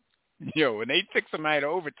 Yo, when they took somebody to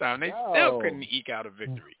overtime, they still couldn't eke out a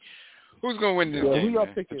victory. Who's going to win this game,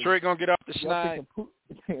 man? Detroit going to get off the schneid?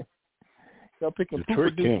 Y'all picking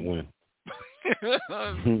Detroit can't win.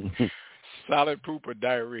 Solid poop or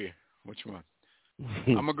diarrhea? Which one?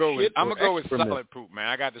 I'm gonna go with solid poop, man.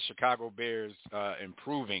 I got the Chicago Bears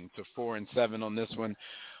improving to 4-7 on this one.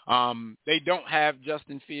 They don't have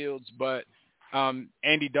Justin Fields, but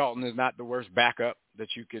Andy Dalton is not the worst backup that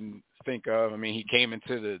you can think of. I mean, he came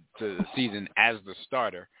into the season as the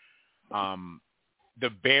starter. The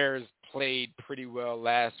Bears played pretty well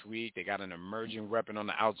last week. They got an emerging weapon on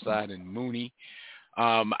the outside in Mooney.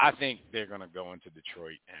 I think they're gonna go into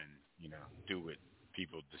Detroit and, you know, do what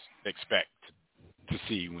people just expect to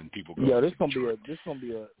see when people go. Yeah, this gonna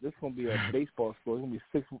be a baseball score. It's gonna be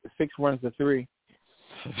six runs to 3.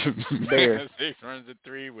 Man, 6 runs to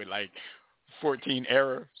 3 with like 14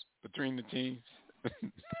 errors between the teams.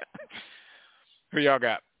 Who y'all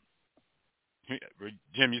got?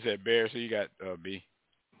 Jim, you said Bears. Who you got? B.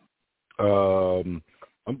 I'm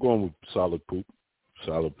going with solid poop.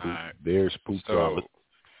 Solid poop. Right. Bears poop solid.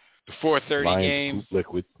 The 4:30 Lions game. Poop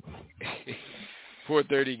liquid.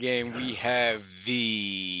 4:30 game. We have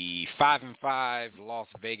the 5-5 Las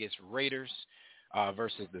Vegas Raiders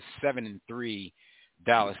versus the 7-3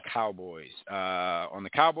 Dallas Cowboys. On the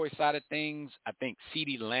Cowboys side of things, I think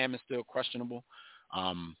CeeDee Lamb is still questionable.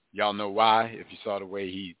 Y'all know why if you saw the way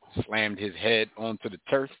he slammed his head onto the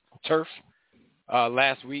turf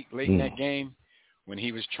last week late in that game when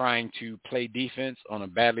he was trying to play defense on a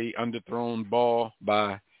badly underthrown ball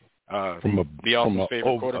by the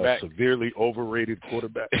favorite quarterback. A severely overrated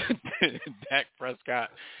quarterback. Dak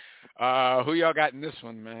Prescott. Who y'all got in this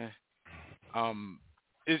one, man?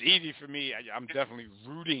 It's easy for me. I'm definitely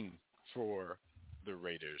rooting for the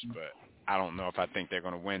Raiders, but I don't know if I think they're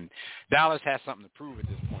going to win. Dallas has something to prove at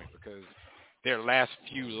this point because their last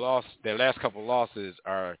couple losses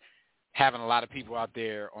are having a lot of people out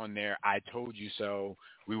there on their "I told you so."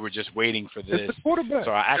 We were just waiting for this. It's the quarterback.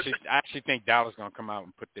 So I actually think Dallas is going to come out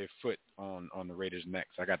and put their foot on the Raiders'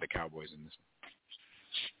 necks. I got the Cowboys in this one.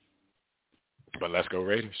 But let's go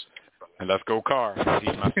Raiders. And let's go Carr.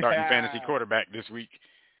 He's my starting fantasy quarterback this week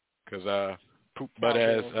because poop butt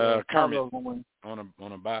ass Kermit on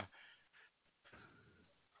a bye.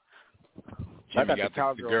 I got the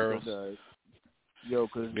girls.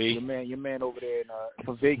 Because your man over there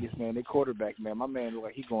for Vegas, man, they quarterback, man. My man look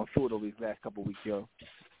like he's going through it over these last couple of weeks, yo.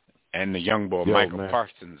 And the young boy Michael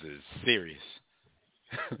Parsons is serious.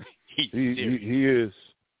 He's serious.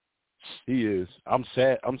 He is. I'm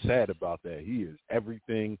sad about that. He is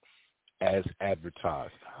everything as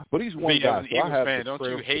advertised. But he's one guy. As an Eagles fan, don't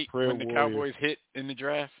you hate when the Cowboys hit in the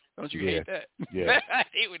draft? Don't you hate that? Yeah. I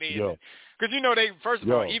hate when they hit. Because, they, first of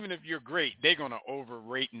all, even if you're great, they're going to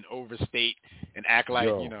overrate and overstate and act like,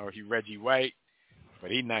 he Reggie White.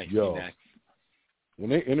 But he nice. When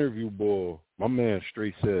they interview Bull, my man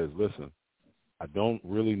straight says, listen, I don't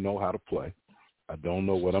really know how to play. I don't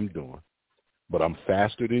know what I'm doing. But I'm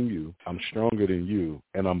faster than you, I'm stronger than you,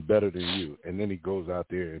 and I'm better than you. And then he goes out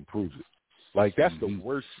there and proves it. Like, that's the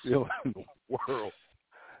worst feeling in the world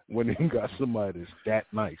when you got somebody that's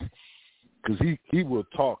that nice. Because he will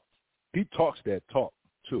talk. He talks that talk,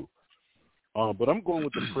 too. But I'm going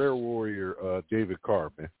with the prayer warrior, David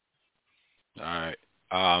Carr, man. All right.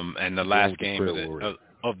 And the last game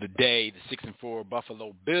of the day, the 6-4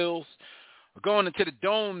 Buffalo Bills are going into the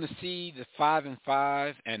Dome to see the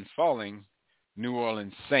 5-5 and falling New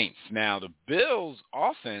Orleans Saints. Now, the Bills'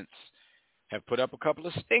 offense have put up a couple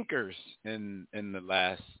of stinkers in the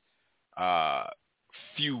last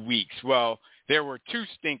few weeks. Well, there were 2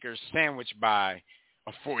 stinkers sandwiched by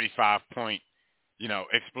a 45-point,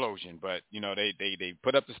 explosion. But, they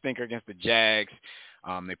put up the stinker against the Jags.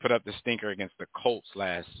 They put up the stinker against the Colts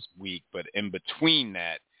last week. But in between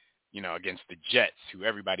that, against the Jets, who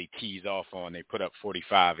everybody tees off on, they put up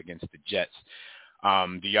 45 against the Jets.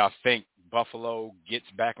 Do y'all think Buffalo gets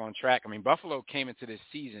back on track? I mean, Buffalo came into this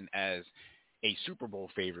season as a Super Bowl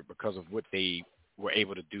favorite because of what they were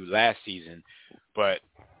able to do last season. But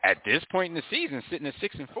at this point in the season, sitting at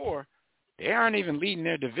 6-4, they aren't even leading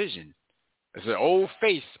their division. It's an old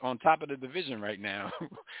face on top of the division right now.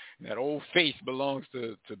 That old face belongs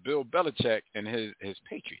to Bill Belichick and his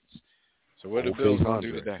Patriots. So what are the Bills going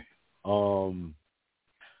to do today?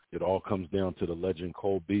 It all comes down to the legend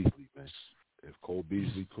Cole Beasley, man. If Cole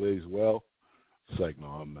Beasley plays well, it's like, no,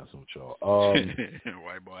 I'm messing with y'all.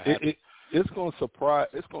 White boy happy. It's gonna surprise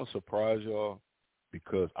y'all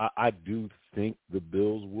because I do think the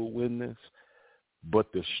Bills will win this,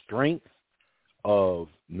 but the strength of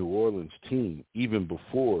New Orleans team, even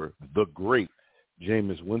before the great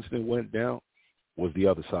Jameis Winston went down, was the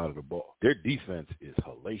other side of the ball. Their defense is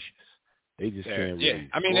hellacious. They just can't really.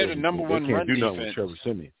 I mean, they're the number one run defense. They can't do nothing with Trevor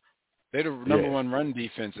Siemian. They're the number one run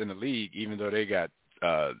defense in the league, even though they got,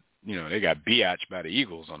 they got biatched by the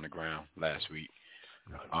Eagles on the ground last week.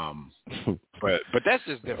 But that's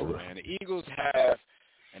just different, man. The Eagles have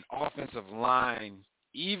an offensive line,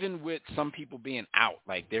 even with some people being out.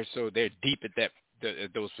 Like they're deep at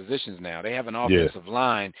those positions now. They have an offensive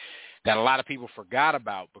line that a lot of people forgot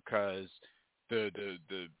about because the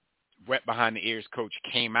wet behind the ears coach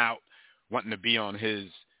came out wanting to be on his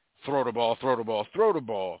throw the ball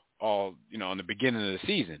all, in the beginning of the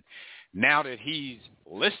season. Now that he's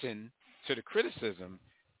listened to the criticism,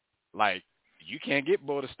 like you can't get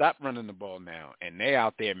Bull to stop running the ball now. And they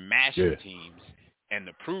out there mashing teams. And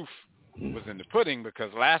the proof was in the pudding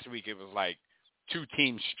because last week it was like two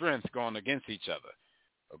teams' strengths going against each other.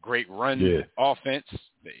 A great run offense,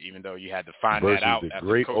 even though you had to find that out as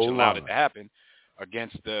the coach allowed it to happen,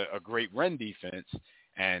 against a great run defense.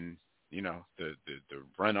 And, you know, the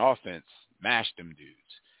run offense mashed them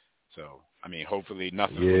dudes. So, I mean, hopefully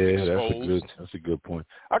nothing was exposed. That's a good point.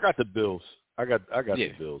 I got the Bills. I got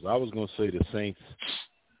the Bills. I was going to say the Saints.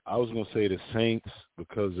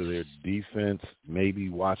 Because of their defense, maybe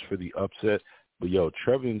watch for the upset. But,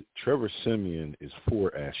 Trevor Simeon is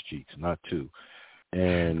 4 ass cheeks, not 2.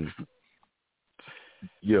 And,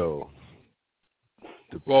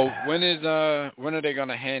 Well, when are they going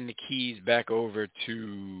to hand the keys back over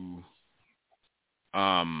to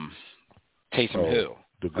Taysom Hill?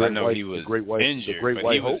 I know he was injured,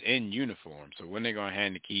 but he was in uniform. So when are they going to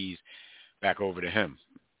hand the keys back over to him?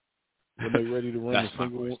 When they ready to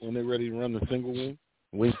run the single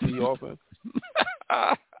wing T offense.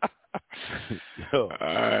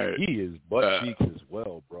 He is butt cheeks as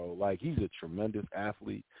well, bro. Like, he's a tremendous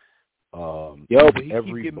athlete. But he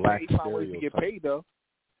every keep black stereotype. Get paid though.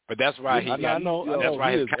 But that's why his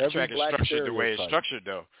contract is structured the way it's structured,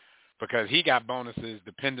 though, because he got bonuses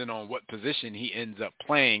depending on what position he ends up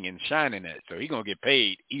playing and shining at. So he's gonna get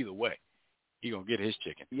paid either way. He gonna get his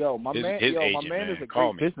chicken. My man is a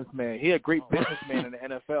great businessman. He a great businessman in the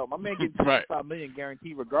NFL. My man gets $25 million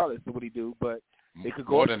guaranteed regardless of what he do, but it could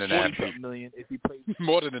go up to $40 million if he plays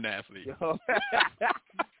more than an athlete.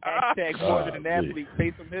 Hashtag more than an athlete.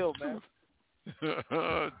 Taysom Hill, man.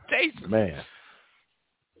 Taysom. Man.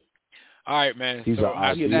 All right, man. He's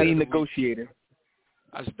a lean negotiator.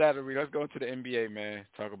 Let's go into the NBA, man.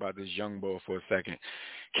 Talk about this young bull for a second.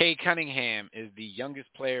 Cade Cunningham is the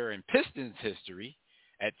youngest player in Pistons history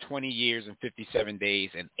at 20 years and 57 days,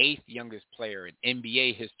 and 8th youngest player in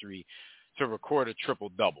NBA history to record a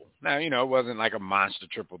triple-double. Now, it wasn't like a monster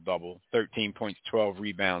triple-double, 13 points, 12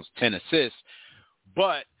 rebounds, 10 assists.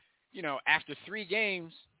 But, after 3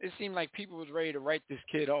 games, it seemed like people was ready to write this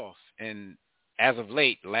kid off. And as of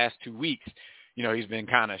late, the last 2 weeks, he's been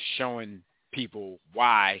kind of showing people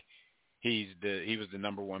why he was the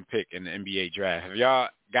number 1 pick in the NBA draft. Have y'all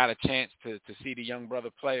got a chance to see the young brother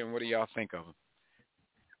play, and what do y'all think of him?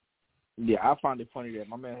 Yeah, I find it funny that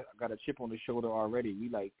my man got a chip on his shoulder already. We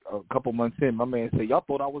like a couple months in, my man said, y'all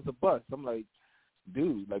thought I was a bust. I'm like,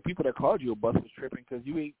 dude, like people that called you a bust was tripping because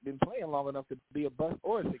you ain't been playing long enough to be a bust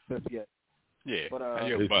or a success yet. Yeah, but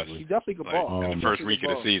you're a bust. He definitely could ball. In the first week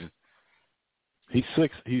of the season. He's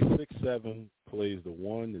 6'7", plays the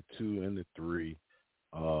 1, the 2, and the 3.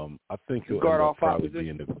 I think he'll guard off probably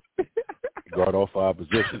opposition. be in the guard off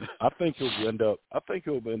opposition. I think he'll end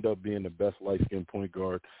up being the best light-skinned point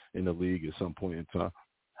guard in the league at some point in time.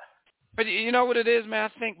 But you know what it is,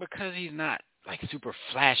 man? I think because he's not like super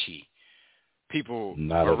flashy, people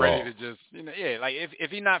are ready to just like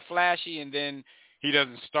if he's not flashy and then he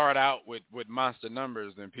doesn't start out with monster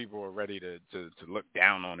numbers, then people are ready to look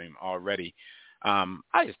down on him already.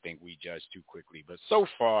 I just think we judge too quickly. But so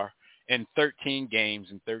far, in 13 games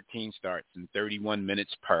and 13 starts and 31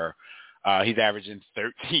 minutes per, he's averaging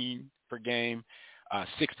 13 per game,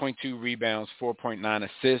 6.2 rebounds, 4.9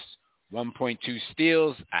 assists, 1.2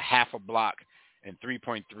 steals, a half a block, and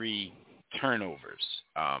 3.3 turnovers.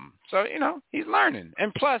 So, he's learning.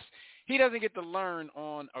 And plus, he doesn't get to learn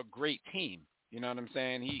on a great team. You know what I'm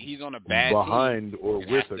saying? He's on a bad behind team. or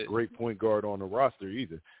with a great point guard on the roster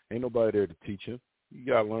either. Ain't nobody there to teach him. He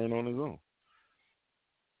got to learn on his own.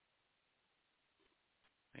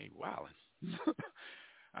 Hey, wildin'.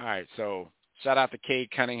 All right, so shout out to Cade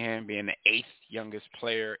Cunningham being the 8th youngest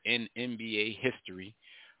player in NBA history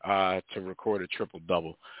to record a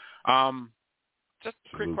triple-double. Just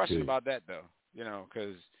a quick question about that, though,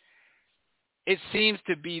 because it seems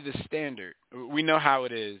to be the standard. We know how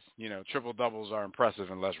it is. Triple-doubles are impressive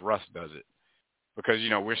unless Russ does it. Because,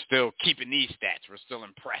 we're still keeping these stats. We're still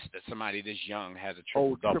impressed that somebody this young has a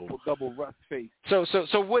triple-double. Triple-double Russ face.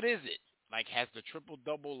 So what is it? Like, has the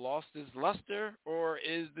triple-double lost its luster, or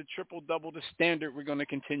is the triple-double the standard we're going to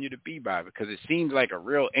continue to be by? Because it seems like a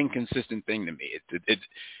real inconsistent thing to me.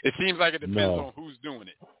 It seems like it depends on who's doing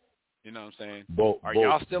it. You know what I'm saying? Are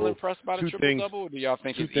y'all still impressed by the triple-double, or do y'all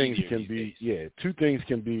think it's easier these days? Yeah, two things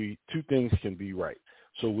can be right.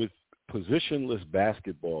 So with positionless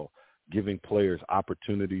basketball, giving players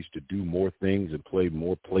opportunities to do more things and play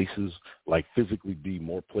more places, like physically be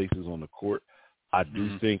more places on the court, I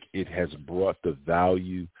do think it has brought the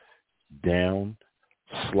value down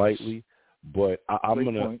slightly. But I'm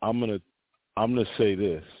gonna say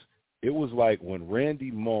this: it was like when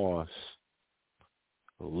Randy Moss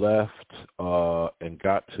left and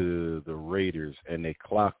got to the Raiders, and they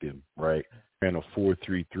clocked him, right, ran a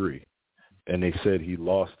 4.33, and they said he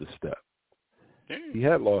lost a step. Damn. He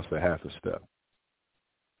had lost a half a step,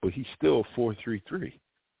 but he's still 4.33.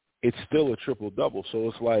 It's still a triple-double. So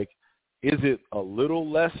it's like, is it a little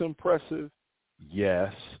less impressive?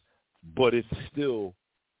 Yes, but it's still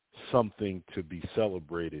something to be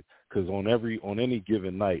celebrated, because on any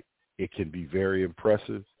given night, it can be very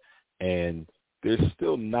impressive, and there's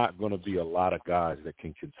still not going to be a lot of guys that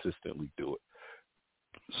can consistently do it.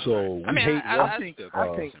 So I think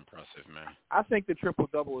it's impressive, man. I think the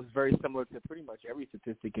triple-double is very similar to pretty much every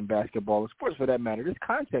statistic in basketball and sports for that matter. There's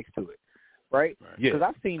context to it, right? Because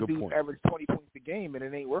I've seen dudes average 20 points a game and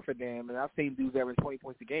it ain't worth a damn, and I've seen dudes average 20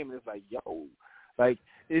 points a game and it's like, yo, like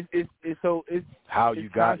it's how you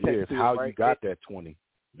got you got that 20.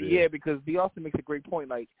 Yeah, because he also makes a great point.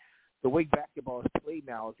 Like the way basketball is played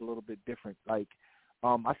now is a little bit different. Like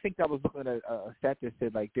I think I was looking at a stat that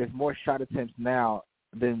said like there's more shot attempts now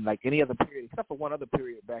than like any other period, except for one other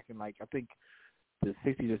period back in like I think the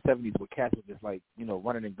 60s or 70s where cats were just like, you know,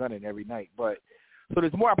 running and gunning every night. But so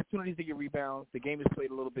there's more opportunities to get rebounds. The game is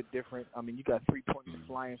played a little bit different. I mean, you got 3-pointers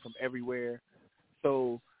flying from everywhere.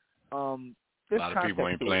 So a lot of people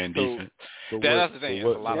ain't playing defense. So that's the thing.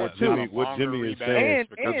 What Jimmy is saying.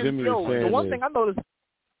 The one thing I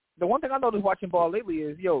noticed watching ball lately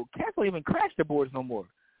is, cats don't even crash the boards no more.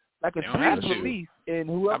 Like a three release, and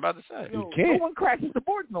whoever, I'm about to say, no one crashes the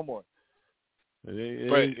boards no more. But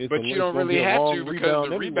you don't really have to, because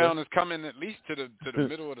the rebound is coming at least to the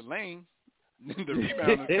middle of the lane. The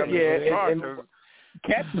rebound is coming far.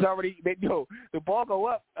 Cats is already, the ball go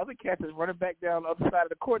up. Other cats is running back down the other side of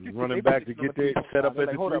the court. Running back to get their set up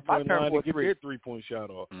at the 3-point line to get their 3-point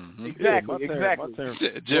shot off. Mm-hmm. Exactly.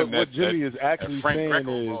 What Jimmy is actually saying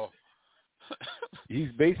is,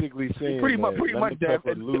 he's basically saying pretty much that.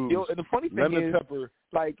 And the funny thing is,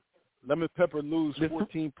 Lemon Pepper lose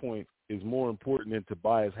 14 points is more important than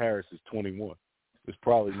Tobias Harris's 21. It's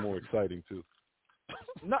probably more exciting too.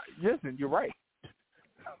 No, listen, you're right.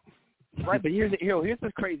 Right, but here's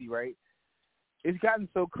what's crazy, right? It's gotten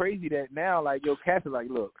so crazy that now, cats are like,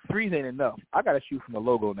 look, threes ain't enough. I got to shoot from the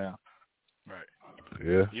logo now. Right.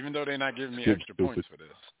 Yeah. Even though they're not giving me extra points for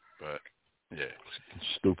this. But, yeah.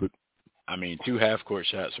 Stupid. I mean, 2 half-court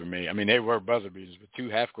shots were made. I mean, they were buzzer beaters, but 2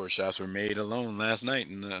 half-court shots were made alone last night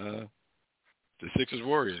in the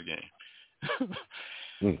Sixers-Warriors game.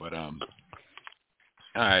 But,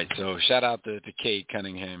 all right, so shout out to Cade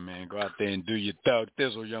Cunningham, man. Go out there and do your thug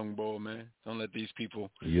thizzle, young boy, man. Don't let these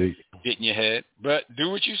people get in your head. But do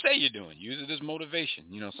what you say you're doing. Use it as motivation.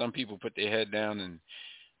 You know, some people put their head down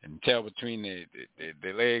and tail between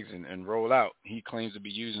their legs and roll out. He claims to be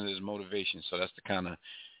using it as motivation. So that's the kind of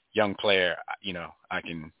young player, I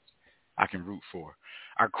can root for.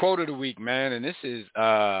 Our quote of the week, man, and this is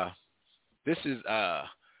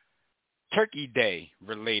Turkey Day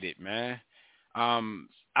related, man.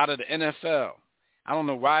 Out of the NFL. I don't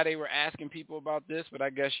know why they were asking people about this, but I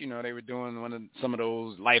guess, they were doing some of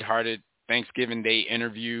those lighthearted Thanksgiving Day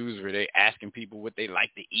interviews where they asking people what they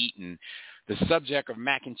like to eat, and the subject of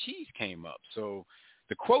mac and cheese came up. So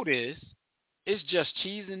the quote is, "It's just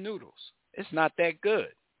cheese and noodles. It's not that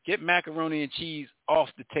good. Get macaroni and cheese off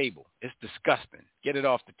the table. It's disgusting. Get it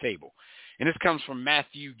off the table." And this comes from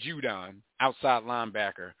Matthew Judon, outside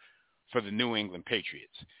linebacker for the New England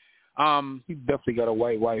Patriots. He definitely got a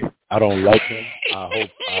white wife. I don't like him.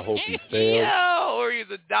 I hope he fails. Or he's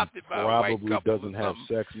adopted by a white couple. Probably doesn't have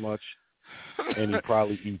sex much, and he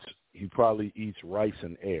probably eats rice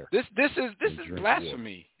and air. This is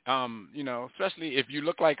blasphemy. Water. Especially if you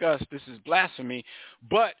look like us, this is blasphemy.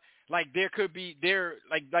 But there could be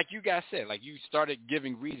like you guys said, you started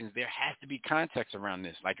giving reasons. There has to be context around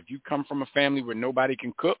this. If you come from a family where nobody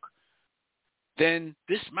can cook, then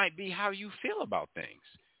this might be how you feel about things.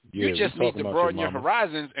 Yeah, you just need to broaden your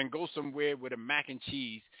horizons and go somewhere where the mac and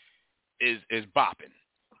cheese is bopping.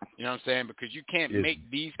 You know what I'm saying? Because you can't make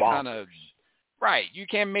these kind of you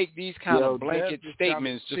can't make these kind of blanket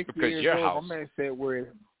statements just because your house. My man said where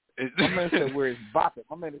it's bopping.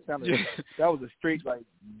 My man sounded that was a straight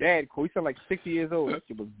dad quote. He sounded like 60 years old. That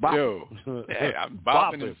shit was bopping. Yo, hey, I'm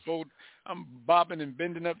bopping and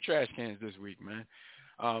bending up trash cans this week, man.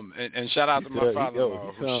 And shout out to my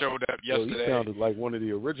father-in-law who showed up yesterday. He sounded like one of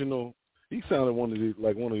the original. He sounded one of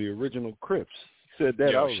the original Crips. He said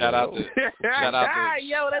that. Shout out to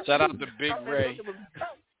Big Ray.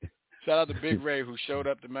 Shout out to Big Ray who showed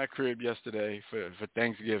up to my crib yesterday for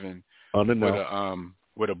Thanksgiving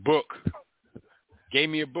with a book. Gave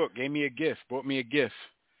me a book. Gave me a gift. Bought me a gift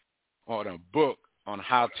on a book on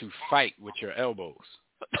how to fight with your elbows.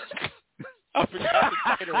 I forgot the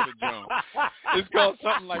title of the joint. It's called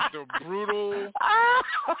something like the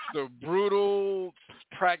brutal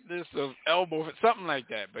practice of elbow, something like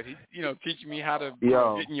that. But he, teaching me how to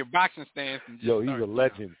get in your boxing stance. And just he's a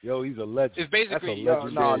legend. He's a legend. It's basically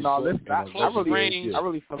listen, close range, I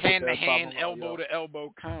really hand-to-hand,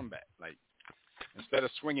 elbow-to-elbow combat. Like instead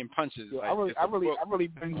of swinging punches, I really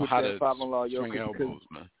bring with that father-in-law, swing elbows,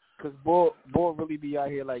 man. Because Bull really be out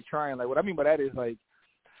here like trying. Like what I mean by that is like.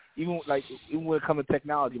 Even when it comes to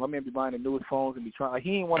technology, my man be buying the newest phones and be trying. Like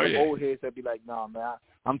he ain't one of the old heads that be like, nah, man,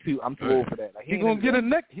 I'm too old for that. Like he gonna get a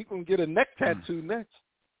neck tattoo next.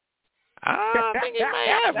 I think he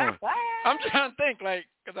might have one. I'm trying to think,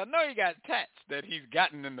 because I know he got tats that he's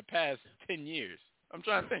gotten in the past 10 years. I'm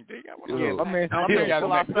trying to think. Did he got one? Yeah, my man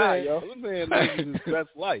still outside, yo. My man living his best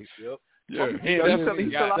life, yo. Yeah, he's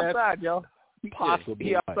still outside, yo. Possible.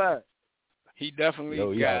 He outside. He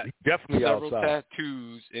definitely got several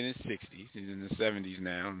tattoos in his 60s. He's in his 70s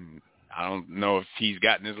now, and I don't know if he's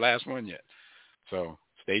gotten his last one yet. So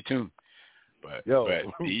stay tuned. But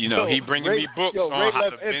he bringing me books on how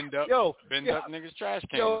to bend up niggas' trash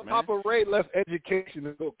cans, man. Papa Ray left education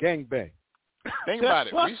to go gangbang. Think about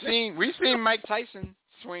it. We've seen Mike Tyson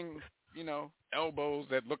swing, elbows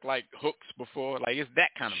that look like hooks before. Like it's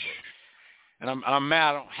that kind of book. And I'm mad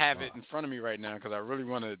I don't have it in front of me right now because I really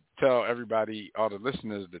want to tell everybody, all the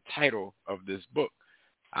listeners, the title of this book.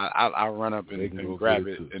 I'll run up and grab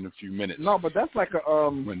it in a few minutes. No, but that's like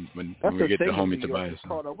a when we get to homie Tobias.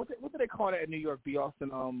 What do they call that in New York? B.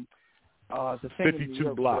 Austin, the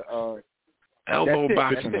 52 blocks. Elbow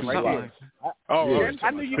boxing. Right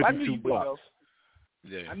I knew you blocks.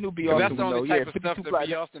 Yeah, I knew B. Austin. That's the only type of 52 stuff that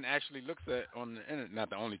B. Austin actually looks at on the internet. Not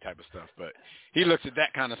the only type of stuff, but he looks at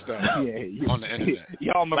that kind of stuff on the internet.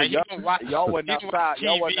 Y'all wasn't outside. Y'all wasn't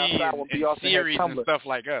outside when B. Austin series had and stuff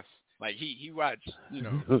like us. Like he watched,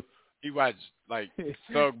 he watched like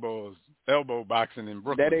thug balls, elbow boxing in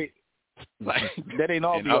Brooklyn. That ain't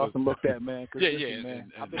all B. Austin looked at, man.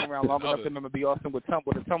 Man. I've been around long enough to remember B. Austin with a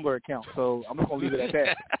Tumblr account, so I'm just gonna leave it at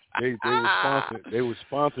that. They were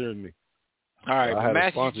sponsoring me. All right,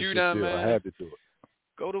 Matthew Judah, man. I had to do it.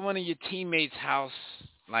 Go to one of your teammates' house,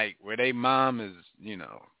 like where they mom is,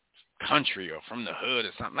 country or from the hood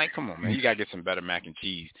or something. Like, come on, man, you gotta get some better mac and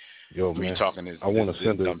cheese. Yo, man, I want to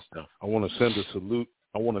send a salute.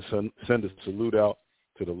 I want to send a salute out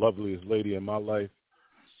to the loveliest lady in my life,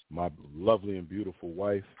 my lovely and beautiful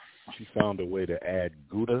wife. She found a way to add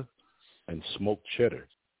Gouda and smoked cheddar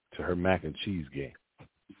to her mac and cheese game.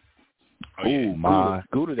 Oh my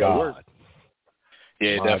Gouda, God. That works. Yeah,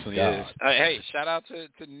 it definitely is. Hey, shout out to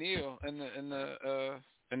Neil in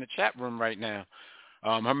the chat room right now.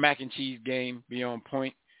 Her mac and cheese game be on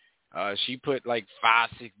point. She put like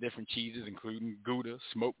 5-6 different cheeses, including Gouda,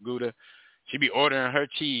 smoked Gouda. She be ordering her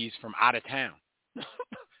cheese from out of town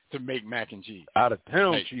to make mac and cheese. Out of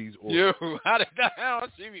town like, cheese order. Yo, out of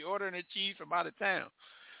town. She be ordering her cheese from out of town.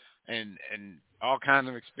 And all kinds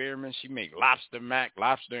of experiments. She make lobster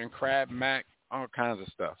and crab mac, all kinds of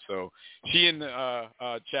stuff. So she in the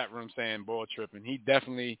chat room saying, boy, tripping. He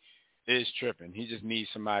definitely is tripping. He just needs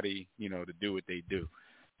somebody, to do what they do.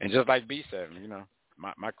 And just like B said,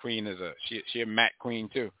 my queen is she a mac queen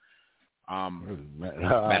too.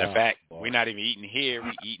 Matter of fact, we're not even eating here.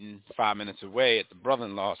 We're eating 5 minutes away at the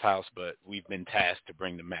brother-in-law's house, but we've been tasked to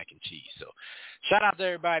bring the mac and cheese. So shout out to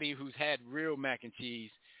everybody who's had real mac and cheese,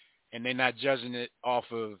 and they're not judging it off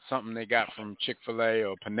of something they got from Chick-fil-A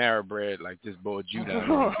or Panera Bread like this boy Judah.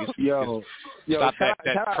 Stop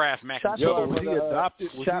that Kraft mac and cheese.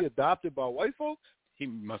 Was he adopted by white folks? He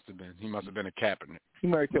must have been. He must have been a Kaepernick. He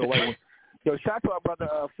married to a white one. Yo, shout out to our brother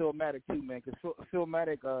Phil Maddock too, man. Because Phil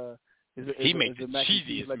Maddock he makes the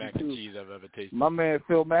cheesiest mac and cheese I've ever tasted. My man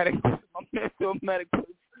Phil Maddock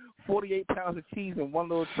puts 48 pounds of cheese in one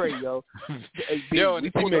little tray, yo. Yo, and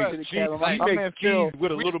he makes cheese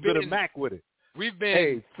with a little bit of mac with it. We've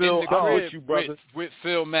been Phil, in the crib with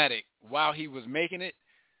Phil Maddock while he was making it.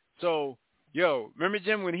 So, yo, remember,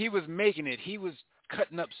 Jim, when he was making it, he was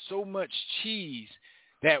cutting up so much cheese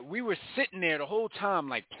that we were sitting there the whole time,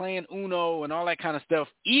 like playing Uno and all that kind of stuff,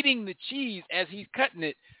 eating the cheese as he's cutting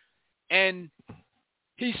it. And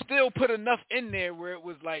he still put enough in there where it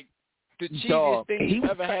was like the cheesiest thing you've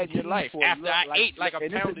ever had in your life. After I ate like a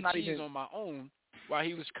pound of cheese on my own while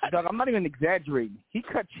he was cutting. Dog, I'm not even exaggerating. He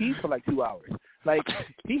cut cheese for like 2 hours. Like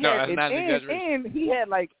he had, and he had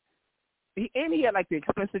like the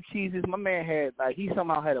expensive cheeses. My man had he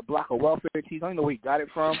somehow had a block of welfare cheese. I don't know where he got it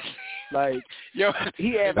from. Like yo,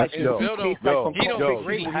 he had like he don't you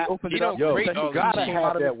gotta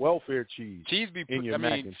have that welfare cheese. Cheese be in your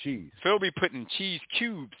mac and cheese. Phil be putting cheese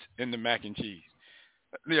cubes in the mac and cheese.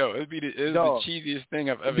 Yo, it'd be the cheesiest thing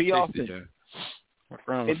I've ever tasted. Yeah.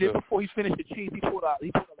 And then before he finished the cheese, he pulled out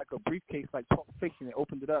like a briefcase, like Pulp Fiction, and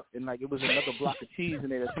opened it up, and like it was another block of cheese in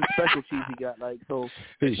there. That's some special cheese he got. Like so,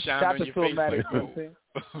 shout out to Philmatic.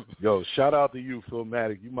 Yo, shout out to you,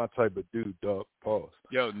 Philmatic. You my type of dude, dog. Pause.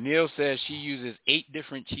 Yo, Neil says she uses 8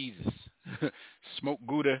 different cheeses. Smoked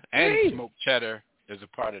Gouda and smoked cheddar is a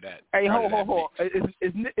part of that. Hey, hold.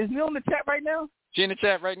 Is Neil in the chat right now? She in the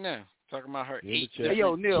chat right now. Talking about her 8 different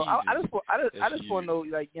Yo, Neil, I just want to know,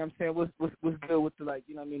 like, you know what I'm saying, what's good with the, like,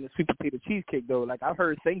 you know what I mean, the sweet potato cheesecake, though. Like, I've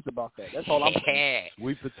heard things about that. That's all I'm saying.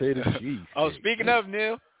 Sweet potato cheese. Oh, speaking of,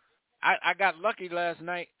 Neil, I got lucky last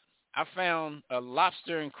night. I found a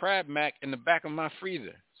lobster and crab mac in the back of my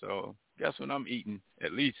freezer. So, guess what I'm eating?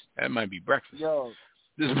 At least that might be breakfast. Yo.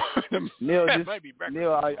 This Neil, might be breakfast.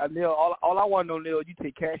 Neil, all I want to know, Neil, you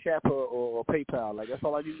take Cash App or PayPal. Like, that's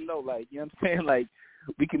all I need to know. Like, you know what I'm saying? Like,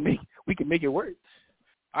 we can make it work.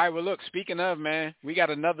 All right, well, look, speaking of, man, we got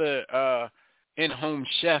another in-home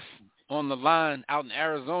chef on the line out in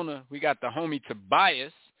Arizona. We got the homie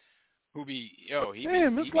Tobias, who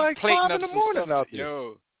it's like 5 in the morning out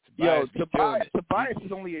there. Tobias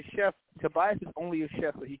is only a chef. Tobias is only a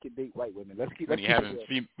chef so he can date white women. When he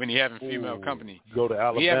having female company. Go to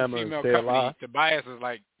Alabama and stay alive. Tobias is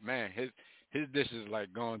like, man, his dish is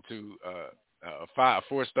like going to a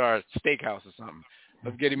 4-star steakhouse or something.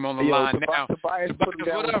 Let's get him on the line now. Tobias,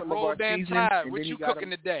 what up, Roll Dan Tide? What you cooking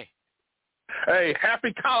today? Hey,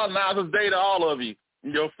 happy Colonizers Day to all of you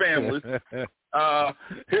and your families. I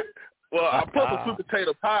put some sweet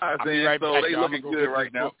potato pies in, so they looking good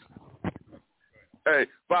right now. Hey,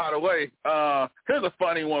 by the way, here's a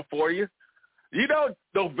funny one for you. You know,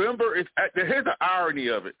 November is – here's the irony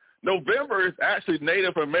of it. November is actually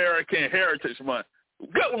Native American Heritage Month.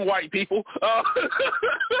 Good one, white people.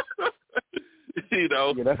 You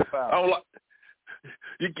know, yeah, that's fine.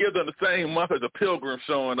 You give them the same month as a pilgrim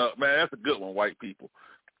showing up, man. That's a good one, white people.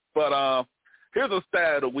 But here's a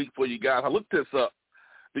stat of the week for you guys. I looked this up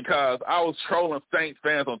because I was trolling Saints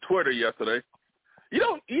fans on Twitter yesterday. You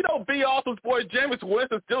know, B. Austin's boy Jameis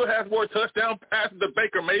Winston still has more touchdown passes than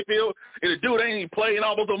Baker Mayfield, and the dude ain't even played in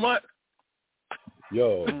almost a month.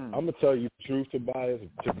 Yo, I'm going to tell you the truth, Tobias.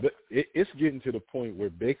 It's getting to the point where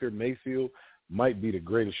Baker Mayfield might be the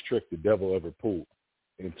greatest trick the devil ever pulled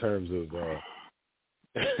in terms of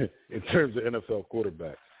NFL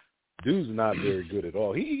quarterbacks. Dude's not very good at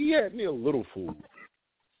all. He had me a little fooled.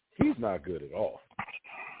 He's not good at all.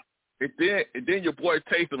 And then your boy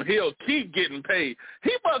Taysom Hill keep getting paid.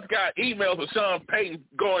 He must got emails of Sean Payton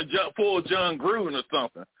going full John Gruden or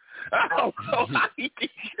something. I don't know how he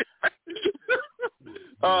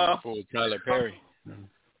full Tyler Perry.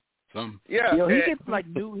 Yeah. Yo, he gets like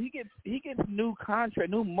he gets new contract,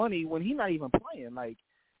 new money when he's not even playing. Like,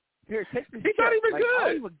 here, take this. He's not even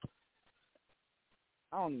good.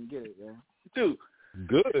 I don't even get it, man. Dude,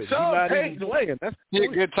 good. Sean Payton playing. That's a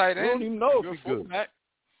good tight end. I don't even know if he's good.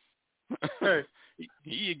 Hey.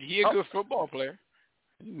 He a good football player.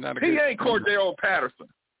 He ain't Cordell Patterson.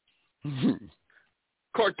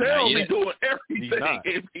 Cordell be doing everything.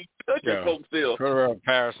 If he touches folks still. Cordell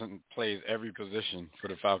Patterson plays every position for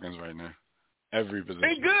the Falcons right now. Every position.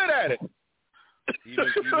 He's good at it.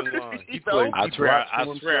 I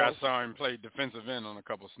swear I saw him play defensive end on a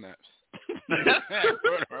couple snaps.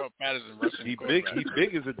 Cordell Patterson rushing. He's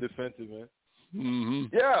big as a defensive end. Mm-hmm.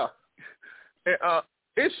 Yeah. And,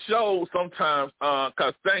 it shows sometimes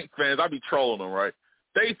because Saints fans, I be trolling them, right?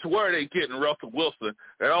 They swear they getting Russell Wilson.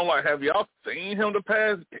 And I'm like, have y'all seen him the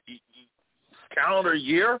past calendar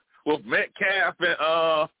year with Metcalf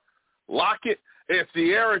and Lockett? And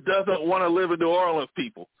Sierra doesn't want to live in New Orleans,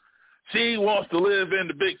 people. She wants to live in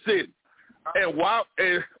the big city. And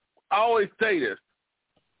I always say this.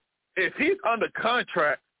 If he's under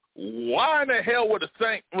contract, why in the hell would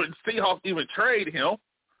the Seahawks even trade him?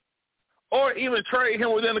 Or even trade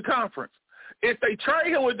him within the conference. If they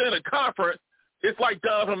trade him within the conference, it's like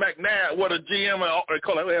Donovan McNabb, what a GM and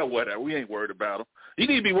call it, well, whatever. We ain't worried about him. You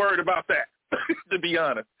need to be worried about that, to be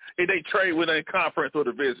honest. If they trade within a conference or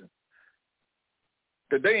division.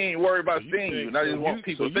 Because they ain't worried about seeing you. And I just want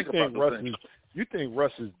people to think about those things. You think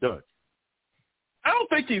Russ is done? I don't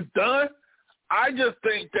think he's done. I just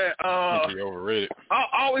think that he's overrated. I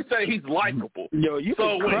always say he's likable. Yo, you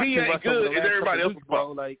so when he ain't good, and everybody else is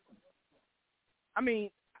wrong. Like, I mean,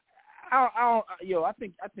 I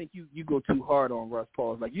think you go too hard on Russ,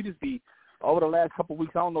 Paul. Like, you just be over the last couple of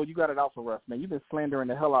weeks. I don't know. You got it out for Russ, man. You've been slandering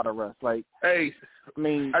the hell out of Russ. Like, hey, I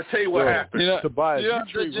mean, I tell you what happened. Tobias, you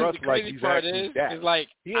treat Russ like he's actually Dak. It's like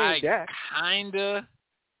I kinda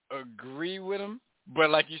agree with him, but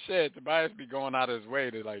like you said, Tobias be going out of his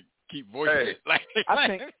way to like keep voicing it. I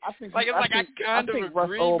think I kind of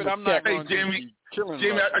agree, but I'm not going to be killing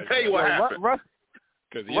Jimmy, I tell you what happened. Russ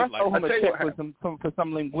owe him a check for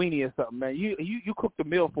some linguine or something, man. You cooked a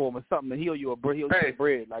meal for him or something, and he'll you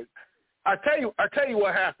bread. Like I tell you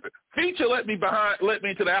what happened. Feature let me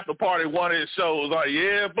into the after party of one of his shows. Like,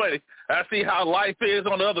 yeah, buddy, I see how life is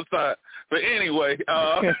on the other side. But anyway,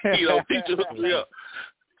 Feature hooked me up.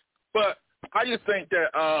 But I just think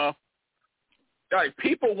that like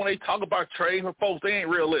people, when they talk about trading for folks, they ain't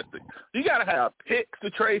realistic. You got to have picks to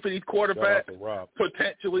trade for these quarterbacks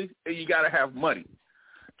potentially, and you got to have money.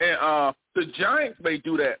 And the Giants may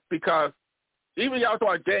do that because even y'all talking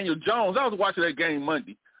about Daniel Jones, I was watching that game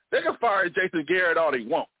Monday. They can fire Jason Garrett all they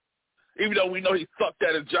want, even though we know he sucked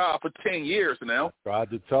at his job for 10 years now. Tried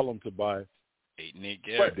to tell him to buy Nate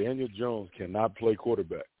Garrett. But Daniel Jones cannot play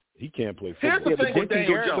quarterback. He can't play football. Here's the thing with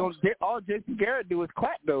Daniel Jones. All Jason Garrett do is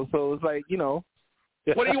clap, though, so it's like,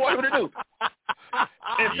 What do you want him to do?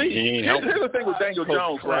 And see, here's the thing with Daniel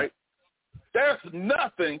Jones, right? There's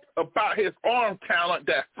nothing about his arm talent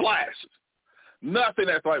that flashes. Nothing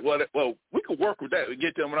that's like, well, we could work with that and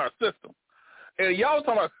get them in our system. And y'all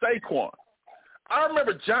talking about Saquon. I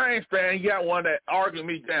remember Giants fan, he got one that argued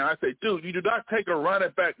me down. I said, dude, you do not take a running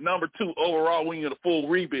back number 2 overall when you're in a full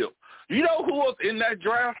rebuild. You know who was in that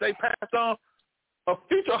draft they passed on? A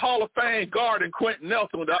future Hall of Fame guard in Quentin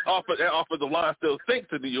Nelson with that offensive line still sinks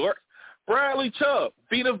in New York. Bradley Chubb,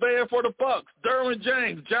 Vita Vea for the Bucks, Derwin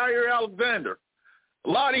James, Jair Alexander. A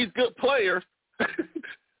lot of these good players.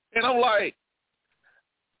 And I'm like,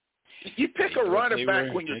 you pick a running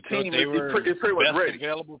back when your team is pretty much ready. Best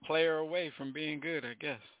available player away from being good, I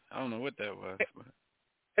guess. I don't know what that was.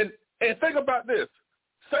 And think about this.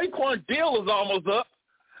 Saquon's deal is almost up,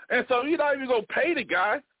 and so you're not even going to pay the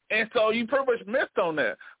guy, and so you pretty much missed on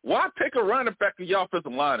that. Why pick a running back if your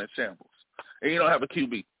offensive line in shambles and you don't have a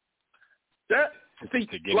QB?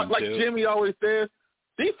 Like Jimmy always says,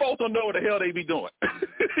 these folks don't know what the hell they be doing.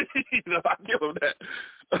 I give them that.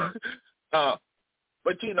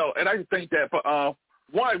 But, and I just think that,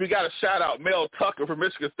 one, we got to shout out Mel Tucker from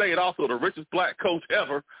Michigan State, also the richest black coach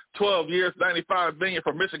ever, 12 years, $95 million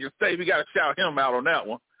from Michigan State. We got to shout him out on that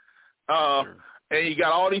one. Sure. And you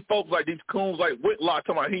got all these folks like these coons like Whitlock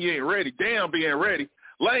talking about he ain't ready. Damn being ready.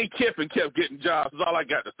 Lane Kiffin kept getting jobs. That's all I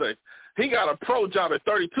got to say. He got a pro job at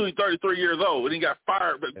 32, 33 years old, and he got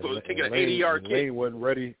fired for taking an 80-yard kick. Lane wasn't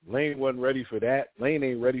ready. Lane wasn't ready for that. Lane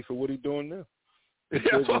ain't ready for what he's doing now.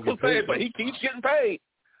 That's what I'm saying, but he keeps getting paid.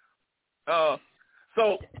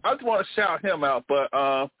 So I just want to shout him out. But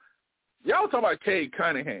y'all talking about Cade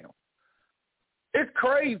Cunningham. It's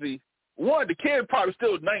crazy. One, the kid probably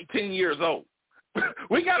still 19 years old.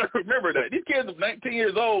 We got to remember that. These kids are 19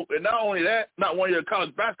 years old, and not only that, not 1 year of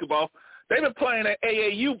college basketball, they've been playing that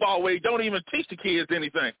AAU ball where they don't even teach the kids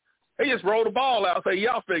anything. They just roll the ball out and say,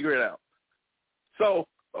 y'all figure it out. So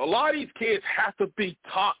a lot of these kids have to be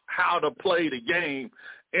taught how to play the game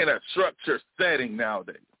in a structured setting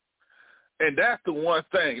nowadays. And that's the one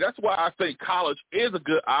thing. That's why I think college is a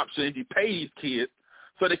good option if you pay these kids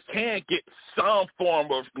so they can get some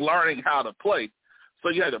form of learning how to play. So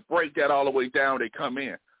you have to break that all the way down when they come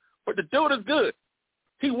in. But the dude is good.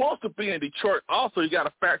 He wants to be in Detroit. Also, you got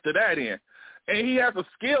to factor that in. And he has a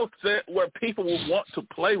skill set where people will want to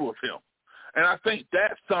play with him. And I think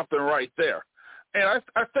that's something right there. And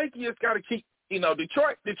I think you just got to keep,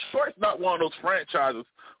 Detroit's not one of those franchises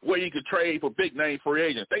where you could trade for big-name free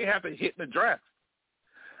agents. They have to hit in the draft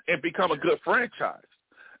and become a good franchise.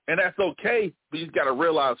 And that's okay, but you just got to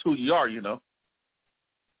realize who you are,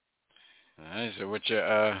 All right, so what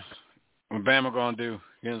Bama going to do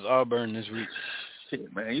against Auburn this week?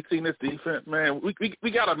 Shit, man, you seen this defense, man?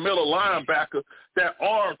 We got a middle linebacker that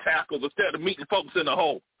arm tackles instead of meeting folks in the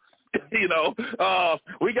hole.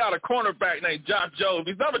 We got a cornerback named Josh Jones.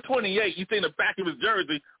 He's number 28. You seen the back of his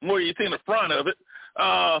jersey more than you seen the front of it.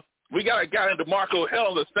 We got a guy named DeMarco Hell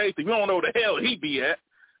in the safety. We don't know where the hell he be at.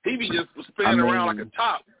 He be just spinning around like a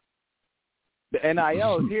top. The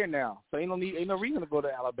NIL is here now, so ain't no reason to go to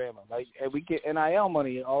Alabama. Like, and we get NIL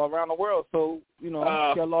money all around the world, so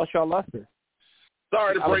y'all lost your luster.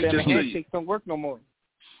 Sorry to break this to you. Take some work no more.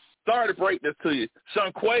 Sorry to break this to you.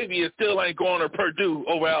 Shunquavia still ain't going to Purdue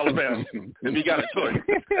over Alabama if you got a choice.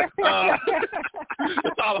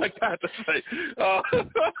 That's all I got to say.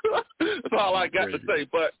 That's all I got to say.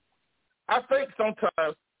 But I think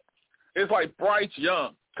sometimes it's like Bryce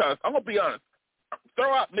Young, because I'm going to be honest.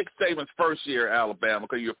 Throw out Nick Saban's first year at Alabama,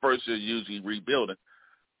 because your first year usually rebuilding.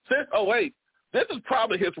 Since 2008, this is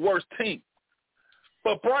probably his worst team.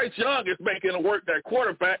 But Bryce Young is making it work that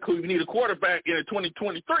quarterback who you need a quarterback in the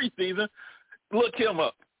 2023 season. Look him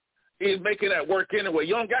up. is making that work anyway.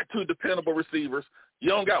 You don't got two dependable receivers. You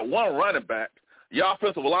don't got one running back. Your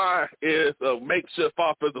offensive line is a makeshift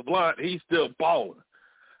offensive line. He's still balling.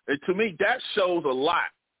 And to me, that shows a lot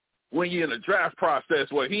when you're in the draft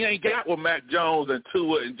process where he ain't got what Mac Jones and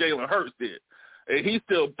Tua and Jalen Hurts did. And he's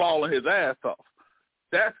still balling his ass off.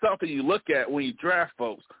 That's something you look at when you draft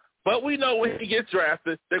folks. But we know when he gets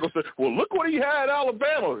drafted, they're going to say, well, look what he had at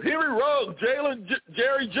Alabama. Henry Ruggs,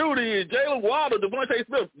 Jerry Jeudy, and Jalen Wilder, Devontae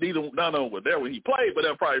Smith. None of them were there when he played, but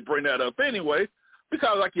they'll probably bring that up anyway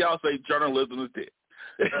because, like y'all say, journalism is dead.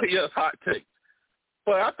 Yes, hot take.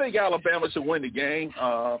 But I think Alabama should win the game.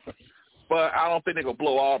 But I don't think they're going to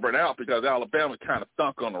blow Auburn out because Alabama kind of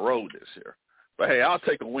stunk on the road this year. But, hey, I'll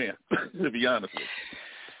take a win, to be honest with you.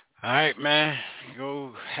 All right, man.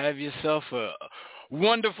 Go have yourself a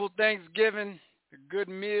wonderful Thanksgiving, a good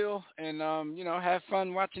meal, and, have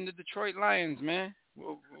fun watching the Detroit Lions, man.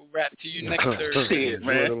 We'll rap to you next Thursday.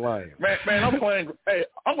 Man, I'm playing. Hey,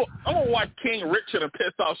 I'm gonna watch King Richard and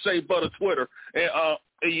piss off Shea Butter Twitter, and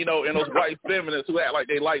those white feminists who act like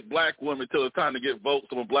they like black women till it's time to get votes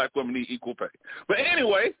when black women need equal pay. But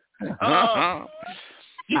anyway, you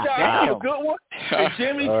guys have a good one. Hey,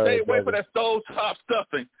 Jimmy, stay away from that stove top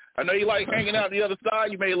stuffing. I know you like hanging out the other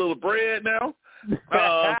side. You made a little bread now.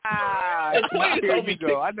 Please don't be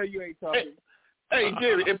go. I know you ain't talking. Hey,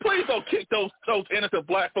 Jimmy, and please don't kick those innocent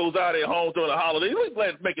black folks out of their homes during the holidays.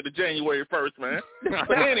 Let's make it to January 1st, man.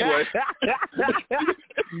 But anyway,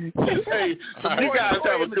 hey, you guys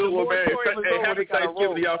have a good one, man. Hey, happy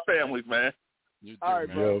Thanksgiving to y'all families, man. You too, all right,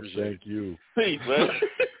 man. Bro, thank you. Peace, man.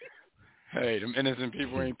 Hey, them innocent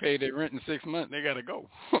people ain't paid their rent in 6 months. They got to go.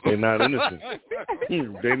 They're not innocent.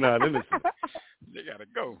 They're not innocent. They got to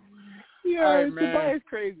go. Yeah, all right, man. It's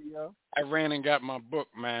crazy, yo. I ran and got my book,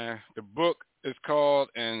 man. The book is called,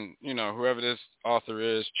 and, whoever this author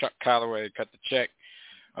is, Chuck Calloway, cut the check.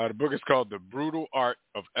 The book is called The Brutal Art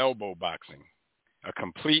of Elbow Boxing, a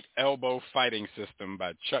complete elbow fighting system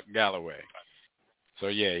by Chuck Calloway. So,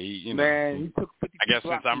 yeah, he took 50 I guess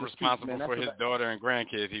since I'm responsible for his daughter and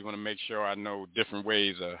grandkids, he want to make sure I know different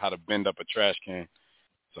ways of how to bend up a trash can.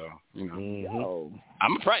 So,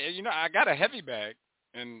 I'm probably, I got a heavy bag,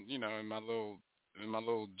 and in my little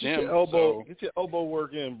gym. Get your elbow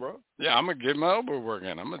work in, bro. Yeah, I'm gonna get my elbow work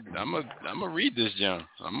in. I'm gonna read this junk.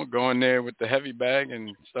 I'm gonna go in there with the heavy bag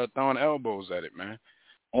and start throwing elbows at it, man.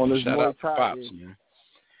 On this Shout out to Pops, man.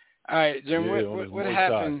 All right, Jim. What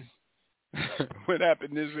happened? What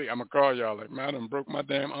happened this week? I'm gonna call y'all like, man, I done broke my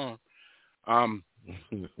damn arm.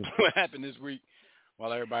 What happened this week?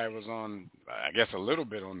 While everybody was on, I guess a little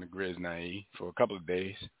bit on the Grizz Naive for a couple of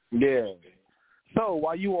days. Yeah. So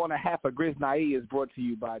while you on a half a Grizz Naive is brought to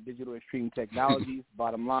you by Digital Extreme Technologies.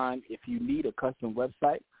 Bottom line, if you need a custom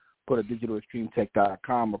website, go to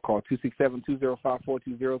digitalextremetech.com or call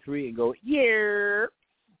 267-205-4203 and go, yeah.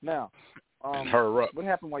 Now, and hurry up. What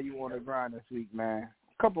happened while you on the grind this week, man?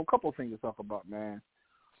 Couple things to talk about, man.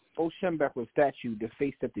 Bo Schembechler statue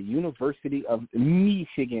defaced at the University of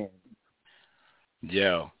Michigan.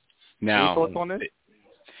 Yo. Now, any thoughts on this?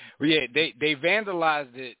 Yeah, they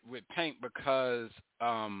vandalized it with paint because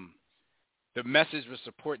the message was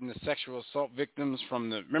supporting the sexual assault victims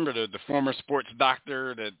from the former sports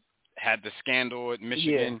doctor that had the scandal at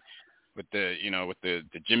Michigan with the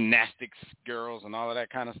gymnastics girls and all of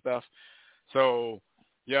that kind of stuff. So,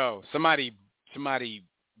 somebody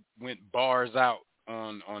went bars out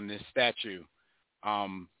on this statue,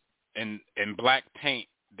 in black paint.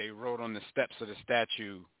 They wrote on the steps of the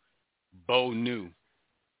statue, "Bo knew."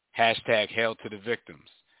 #Hail to the victims.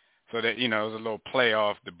 So that, it was a little play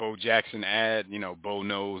off the Bo Jackson ad, Bo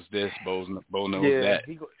knows this, Bo knows that.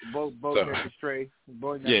 Bo never stray.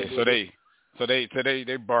 So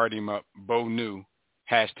they barred him up. Bo knew.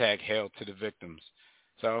 #Hail to the victims.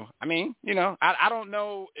 So, I mean, I don't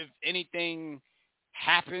know if anything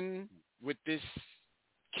happened with this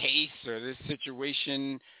case or this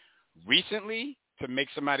situation recently to make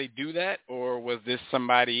somebody do that, or was this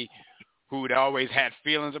somebody who'd always had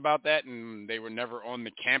feelings about that, and they were never on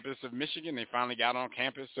the campus of Michigan. They finally got on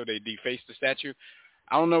campus, so they defaced the statue.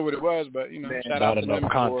 I don't know what it was, but, shout out to them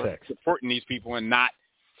for supporting these people and not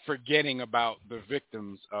forgetting about the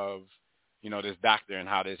victims of, this doctor and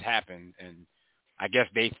how this happened. And I guess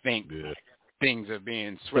they think things are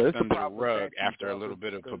being swept under the rug after a little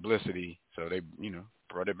bit of publicity, so they,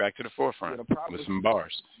 brought it back to the forefront with some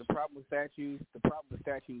bars. The problem with statues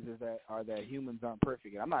is that humans aren't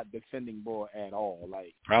perfect. And I'm not defending Bo at all.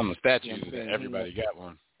 Like, problem with statues is that everybody got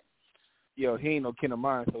one. He ain't no kin of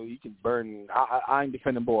mine, so you can burn. I ain't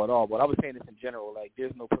defending Bo at all, but I was saying this in general. Like,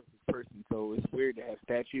 there's no perfect person, so it's weird to have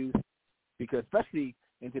statues because, especially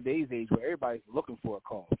in today's age where everybody's looking for a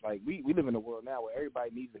cause. Like we live in a world now where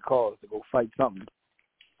everybody needs a cause to go fight something.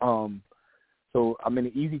 So I mean,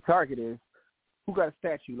 the easy target is who got a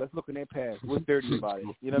statue. Let's look in their past. What's dirty about it?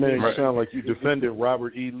 You know what I mean? You sound like you defended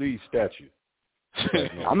Robert E. Lee's statue.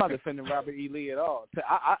 I'm not defending Robert E. Lee at all.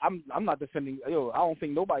 I'm not defending. I don't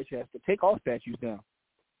think nobody should have to take all statues down.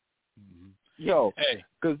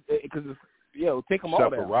 Because take them all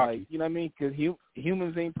down. Like, you know what I mean? Because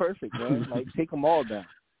humans ain't perfect, man. Like, take them all down.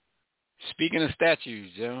 Speaking of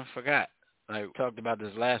statues, I forgot. I talked about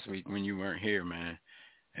this last week when you weren't here, man.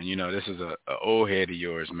 And this is a old head of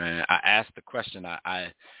yours, man. I asked the question.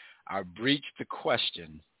 I breached the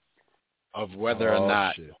question of whether or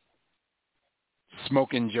not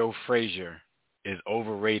Smoking Joe Frazier is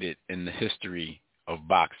overrated in the history of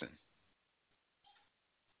boxing.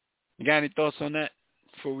 You got any thoughts on that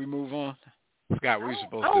before we move on? Forgot what we were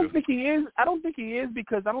supposed to do. I don't think he is. I don't think he is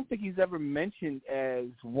because I don't think he's ever mentioned as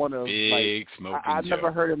one of Big Smoking Joe. I've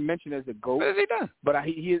never heard him mentioned as a GOAT. What has he done? But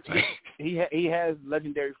he has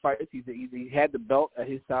legendary fights. He had the belt at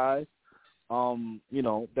his size.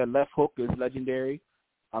 That left hook is legendary.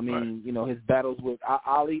 I mean, his battles with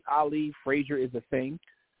Ali, Frazier is a thing.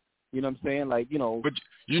 You know what I'm saying? Like, But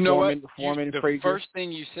you know Foreman what? The Frazier. First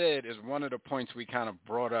thing you said is one of the points we kind of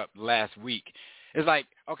brought up last week. It's like,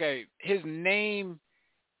 okay, his name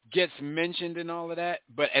gets mentioned and all of that,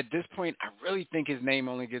 but at this point, I really think his name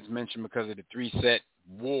only gets mentioned because of the three-fight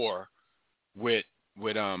wars with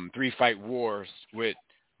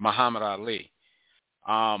Muhammad Ali.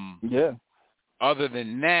 Other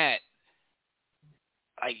than that,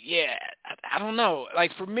 I don't know.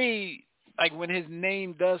 Like, for me, like, when his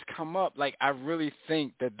name does come up, like, I really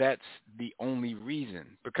think that that's the only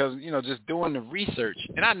reason. Because, just doing the research,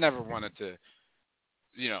 and I never wanted to,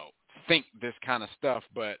 think this kind of stuff,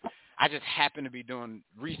 but I just happened to be doing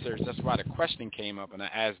research. That's why the question came up, and I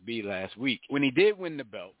asked B last week. When he did win the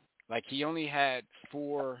belt, like, he only had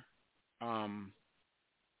 4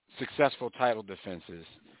 successful title defenses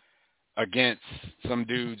against some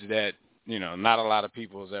dudes that, not a lot of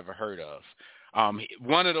people has ever heard of.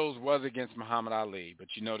 One of those was against Muhammad Ali, but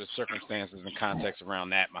the circumstances and context around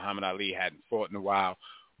that. Muhammad Ali hadn't fought in a while,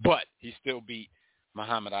 but he still beat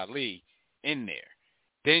Muhammad Ali in there.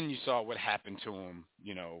 Then you saw what happened to him,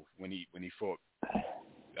 when he fought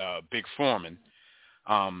Big Foreman.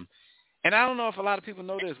 And I don't know if a lot of people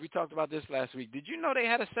know this. We talked about this last week. Did you know they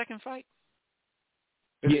had a second fight?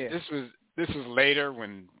 Yeah. This was later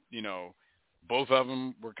when, both of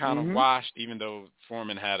them were kind of washed, even though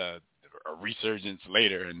Foreman had a resurgence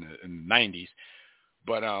later in the 90s.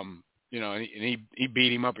 But, and he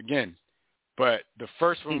beat him up again. But the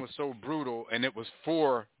first one was so brutal, and it was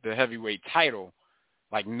for the heavyweight title,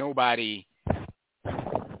 like nobody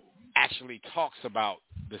actually talks about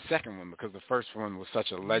the second one because the first one was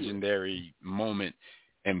such a legendary moment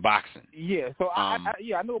in boxing. Yeah, so I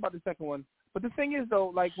know about the second one. But the thing is,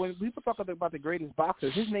 though, like, when people talk about the greatest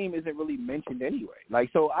boxers, his name isn't really mentioned anyway. Like,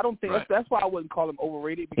 so I don't think that's why I wouldn't call him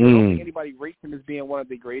overrated because I don't think anybody rates him as being one of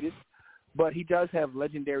the greatest. But he does have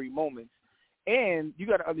legendary moments. And you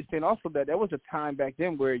got to understand also that there was a time back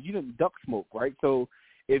then where you didn't duck smoke, right? So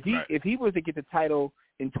if he was to get the title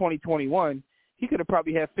in 2021, he could have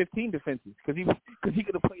probably had 15 defenses because he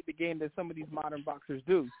could have played the game that some of these modern boxers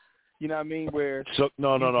do. You know what I mean? Where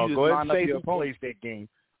no. Go ahead and say who plays that game.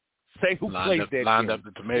 Say who plays that lined game. Up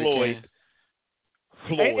the tomato can.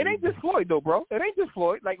 Floyd. It ain't just Floyd though, bro. It ain't just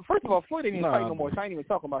Floyd. Like, first of all, Floyd ain't even fighting no more. So I ain't even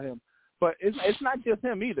talking about him. But it's not just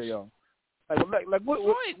him either, yo. Like what?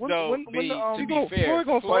 To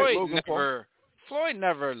be fair, Floyd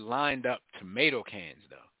never lined up tomato cans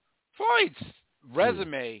though. Floyd's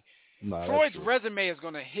resume. Floyd's resume is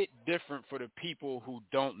going to hit different for the people who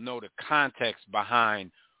don't know the context behind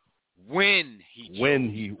when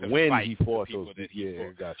he fought those.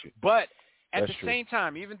 Got you. But at the same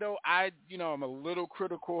time, even though I'm a little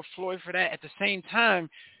critical of Floyd for that, at the same time,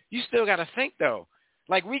 you still got to think though.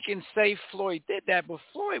 Like, we can say Floyd did that, but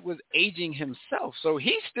Floyd was aging himself, so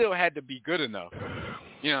he still had to be good enough.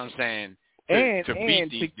 You know what I'm saying?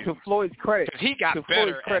 To Floyd's credit, he got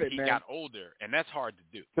better as he got older, and that's hard to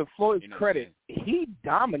do. To Floyd's credit, he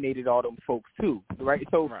dominated all them folks too, right?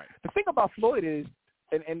 So the thing about Floyd is,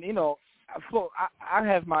 and Floyd, I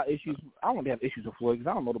have my issues. I don't really have issues with Floyd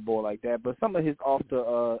because I don't know the boy like that. But some of his out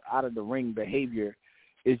of the ring behavior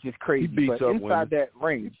is just crazy. He beats up inside that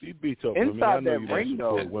ring, he beats up inside women. that ring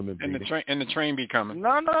though, and the train be coming.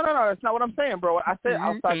 No, that's not what I'm saying, bro. I said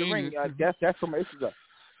outside the ring. That's where my issues are.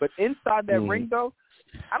 But inside that ring though,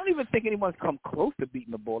 I don't even think anyone's come close to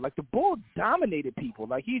beating the Bull. Like, the Bull dominated people.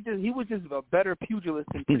 Like, he was just a better pugilist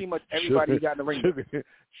than pretty much everybody he got in the ring.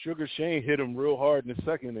 Sugar Shane hit him real hard in the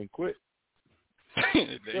second and quit.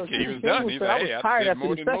 He was done. He's like, hey, I did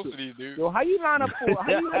more than most of these dudes. Yo, how you line up for?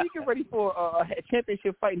 How you get ready for a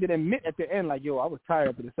championship fight and then admit at the end like, yo, I was tired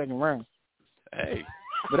after the second round. Hey,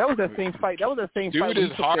 but that was that same fight. Dude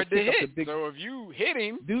is hard to hit. So if you hit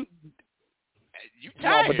him, dude, you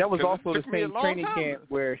tired. No, but that was also the same training camp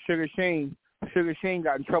where Sugar Shane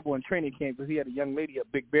got in trouble in training camp because he had a young lady, a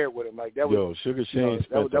big bear with him. Like that was. Yo, Sugar Shane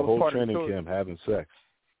spent the whole training camp having sex.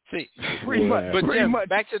 See, pretty much. But pretty much.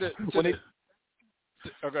 Back to the.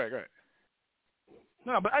 Okay, go ahead.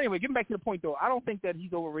 No, but anyway, getting back to the point though, I don't think that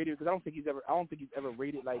he's overrated because I don't think he's ever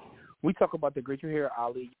rated. Like we talk about the great, you hear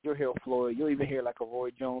Ali, you'll hear Floyd, you'll even hear like a Roy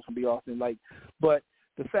Jones from B. Austin. Like, but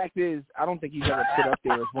the fact is, I don't think he's ever put up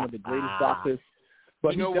there as one of the greatest boxers.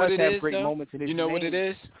 But you know he does have great though? moments in his You know name. what it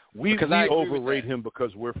is? We overrate him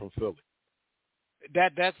because we're from Philly.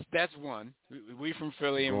 That's one. We from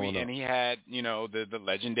Philly, and he had the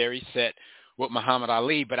legendary set with Muhammad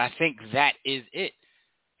Ali. But I think that is it.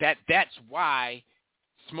 That's why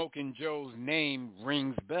Smoking Joe's name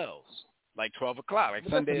rings bells like 12 o'clock, like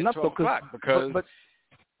Sunday at 12 o'clock, because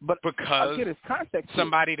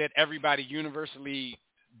somebody that everybody universally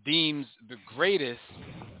deems the greatest,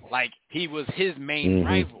 like he was his main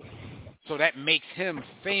rival, so that makes him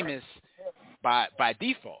famous by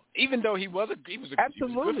default. Even though he was a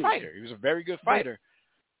good fighter, he was a very good fighter.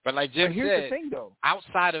 But like Jim said, the thing, though.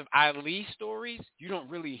 Outside of Ali stories, you don't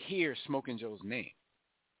really hear Smoking Joe's name.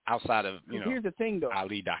 Outside of here's the thing though,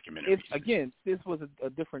 Ali documentaries. Again, this was a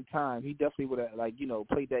different time. He definitely would have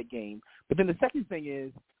played that game. But then the second thing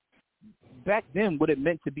is, back then, what it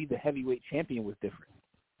meant to be the heavyweight champion was different.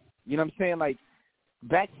 You know what I'm saying? Like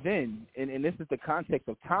back then, and this is the context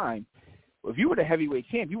of time. If you were the heavyweight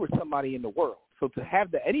champ, you were somebody in the world. So to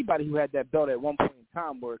have anybody who had that belt at one point in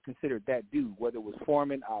time were considered that dude, whether it was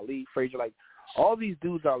Foreman, Ali, Frazier, like all these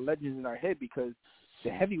dudes are legends in our head because the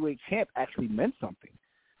heavyweight champ actually meant something.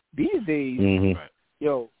 These days,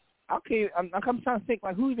 yo, okay, I'm trying to think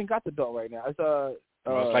like who even got the belt right now. It's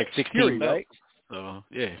it's like 16 Fury, belts. right? So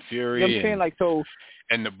yeah, Fury. You know what I'm saying? Like so,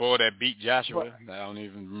 and the boy that beat Joshua, I don't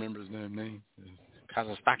even remember his name.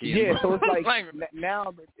 Kazastaki. Yeah, so it's like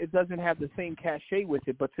now it doesn't have the same cachet with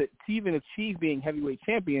it, but to even achieve being heavyweight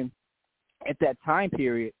champion at that time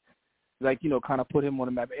period, like kind of put him on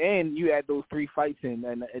the map, and you add those 3 fights in,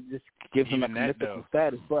 and it just gives him a mythical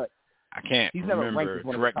status, but. I can't remember.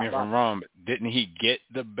 Correct me if I'm wrong, but didn't he get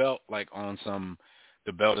the belt like on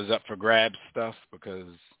the belt is up for grabs stuff? Because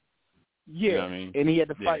you know what I mean? And he had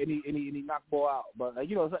to fight, and he knocked Bull out. But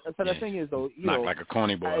so the thing is though, not like a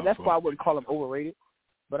corny ball. That's why I wouldn't call him overrated.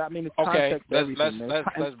 But I mean, it's context to everything, man.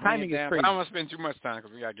 Let's timing bring it down. is crazy. I don't want to spend too much time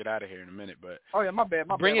because we gotta get out of here in a minute. But my bad.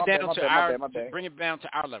 Bring it down to our level. Bring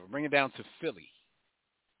it down to Philly.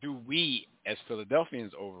 Do we, as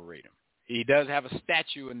Philadelphians, overrate him? He does have a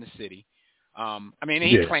statue in the city.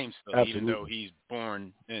 He claims Philly, absolutely. even though he's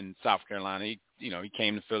born in South Carolina. He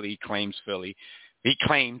came to Philly. He claims Philly. He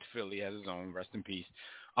claimed Philly as his own. Rest in peace.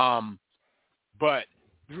 But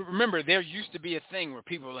remember, there used to be a thing where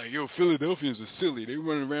people were like, yo, Philadelphians are silly. They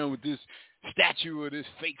running around with this statue of this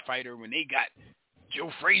fake fighter when they got Joe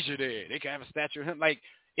Frazier there. They can have a statue of him. Like,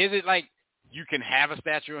 is it like you can have a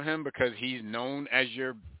statue of him because he's known as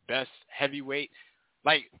your best heavyweight?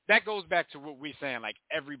 Like, that goes back to what we're saying, like,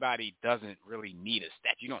 everybody doesn't really need a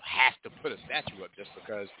statue. You don't have to put a statue up just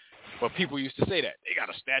because, well, people used to say that. They got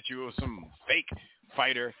a statue of some fake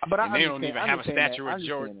fighter, and they don't even have a statue of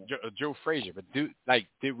Joe Frazier. But,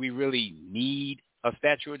 did we really need a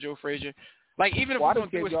statue of Joe Frazier? Like, even if we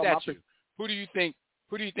don't do a statue, who do you think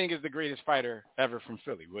is the greatest fighter ever from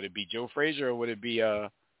Philly? Would it be Joe Frazier or would it be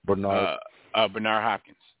Bernard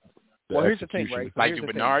Hopkins? Well, here's the thing, right? Like, do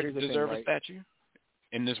Bernard deserve a statue?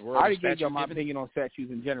 In this world, I already gave you my opinion on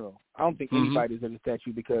statues in general. I don't think anybody deserves a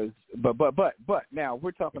statue because, but now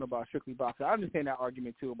we're talking about strictly boxing. I understand that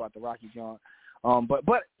argument too about the Rocky John. But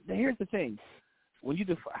here's the thing: when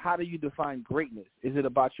how do you define greatness? Is it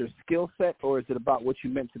about your skill set or is it about what you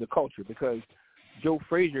meant to the culture? Because Joe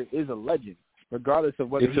Frazier is a legend, regardless of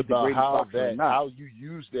whether he's the greatest boxer or not. How you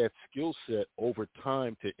use that skill set over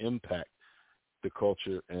time to impact the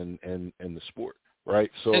culture and the sport.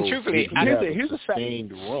 Right, so and truthfully, here's a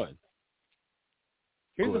sustained run.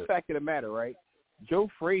 Here's the fact of the matter, right? Joe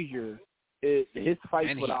Frazier, his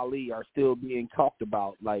fights with Ali are still being talked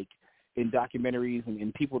about, like in documentaries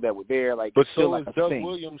and people that were there. Like, but still so like is a Doug thing.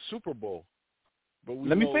 Williams' Super Bowl. But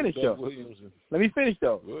Let me finish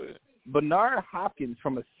though. Bernard Hopkins,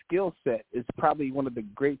 from a skill set, is probably one of the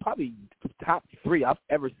probably top 3 I've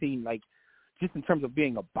ever seen, like, just in terms of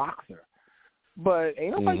being a boxer. But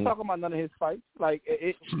ain't nobody talking about none of his fights. Like,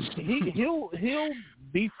 he'll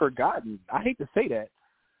be forgotten. I hate to say that,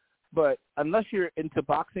 but unless you're into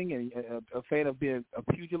boxing and a fan of being a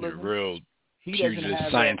pugilism, real he doesn't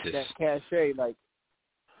have scientist. that cachet. Like,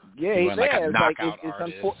 yeah, he he's like a knockout it's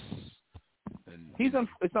artist.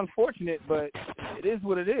 It's unfortunate, but it is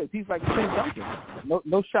what it is. He's like Tim Duncan.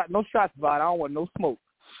 No shots, but I don't want no smoke.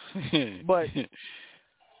 But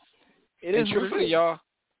it is truthfully, what it is. y'all,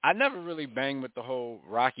 I never really banged with the whole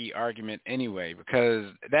Rocky argument anyway, because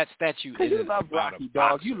that statue isn't you love about Rocky, a dog.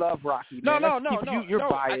 boxer. You love Rocky. No, man. You're no,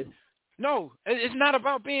 biased. No, it's not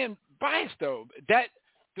about being biased, though. That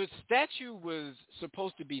the statue was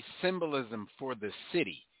supposed to be symbolism for the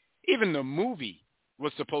city. Even the movie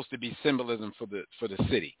was supposed to be symbolism for the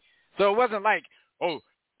city. So it wasn't like, oh,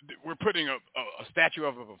 we're putting a statue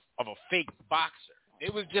of a fake boxer.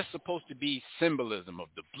 It was just supposed to be symbolism of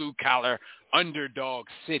the blue-collar underdog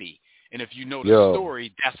city. And if you know the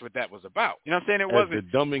story, that's what that was about. You know what I'm saying? It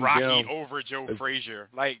wasn't Rocky over Joe Frazier.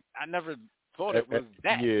 Like, I never thought it was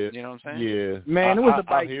that. Yeah, you know what I'm saying? Yeah. Man, it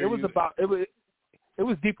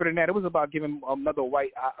was deeper than that. It was about giving another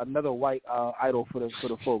white idol for the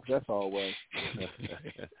folks. That's all it was.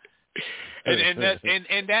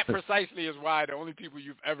 and that precisely is why the only people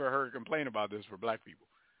you've ever heard complain about this were black people.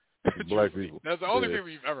 Black people. That's the only people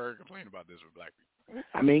you've ever heard complain about this were black people.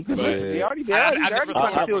 I mean, they already I never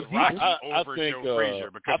thought it was Rocky over think, Joe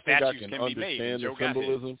Frazier, because I think statues I can can be made. understand Joe the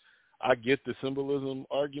symbolism. I get the symbolism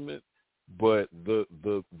argument, but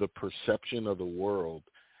the perception of the world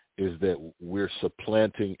is that we're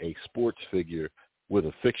supplanting a sports figure with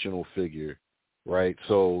a fictional figure, right?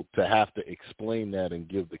 So to have to explain that and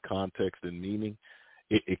give the context and meaning,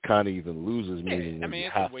 it kind of even loses meaning when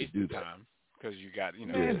you have to do that. Because you got,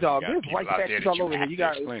 man, dog, there's white statues all over here. You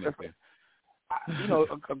got, I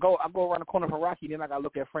go around the corner from Rocky, then I gotta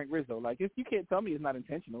look at Frank Rizzo. Like, you can't tell me it's not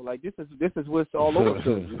intentional. Like, this is what's all over the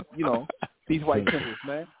place. These white symbols,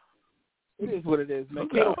 man. It is what it is, man.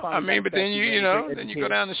 I mean, but then you go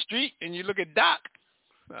down the street and you look at Doc.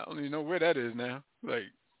 I don't even know where that is now. Like,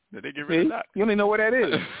 did they get rid of Doc? You don't even know where that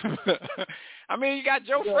is. I mean, you got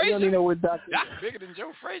Joe Frazier. You don't even know where Doc is. Doc's bigger than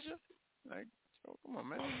Joe Frazier. Like, come on,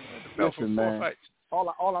 man. Listen, man.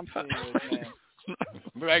 All I'm saying is, man.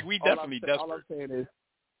 Like, we definitely desperate. All I'm saying is,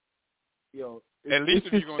 at least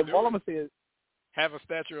if you're going to do all I'm going to say is, have a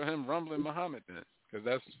statue of him rumbling Muhammad then. Because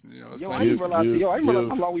that's, I didn't realize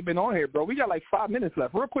how long we've been on here, bro. We got like 5 minutes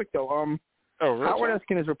left. Real quick, though. Howard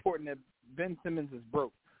Eskin is reporting that Ben Simmons is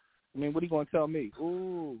broke. I mean, what are you going to tell me?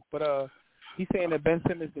 Ooh. But he's saying that Ben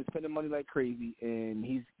Simmons been spending money like crazy, and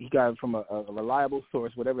he got it from a reliable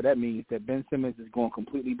source, whatever that means, that Ben Simmons is going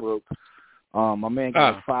completely broke. My man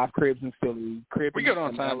got like 5 cribs in Philly. We got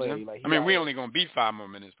on time, Jim. Like, we only going to be 5 more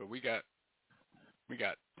minutes, but we got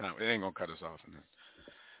time. It ain't going to cut us off in this.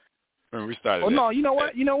 When we started. Oh no, you know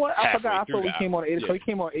what? I forgot. I thought we came on at 8 o'clock. We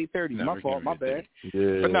came on 8:30. My fault. My bad.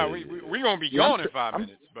 Yeah. But no, we gonna be gone in 5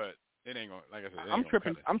 minutes. But it ain't gonna. Like I said, I'm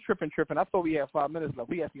tripping. I thought we had 5 minutes left.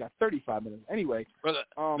 We actually got 35 minutes. Anyway. Well,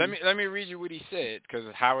 let me read you what he said, because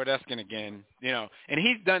Howard Eskin again. And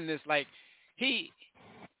he's done this because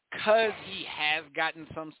he has gotten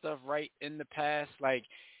some stuff right in the past. Like,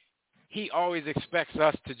 he always expects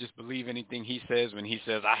us to just believe anything he says when he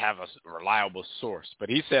says, I have a reliable source. But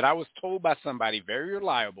he said, I was told by somebody very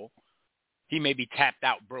reliable he may be tapped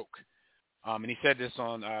out broke. And he said this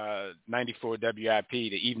on 94 WIP,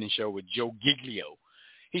 the evening show with Joe Giglio.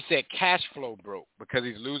 He said cash flow broke because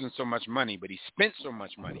he's losing so much money, but he spent so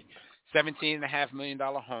much money. $17.5 million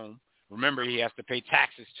home. Remember, he has to pay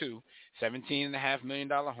taxes too. $17.5 million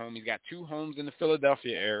home. He's got 2 homes in the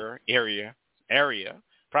Philadelphia area.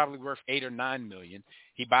 Probably worth $8 or $9 million.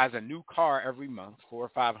 He buys a new car every month, $400,000 or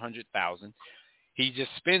 $500,000. He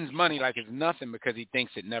just spends money like it's nothing because he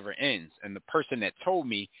thinks it never ends. And the person that told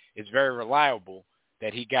me is very reliable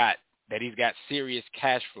that he's got serious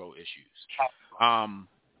cash flow issues.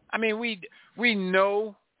 We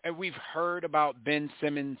know and we've heard about Ben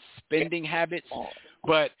Simmons' spending habits,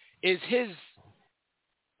 but is his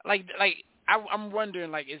I'm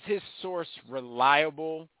wondering, is his source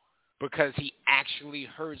reliable? Because he actually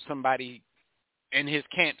heard somebody in his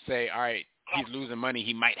camp say, all right, he's losing money,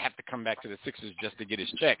 he might have to come back to the Sixers just to get his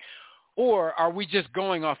check. Or are we just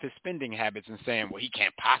going off his spending habits and saying, well, he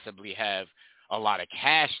can't possibly have a lot of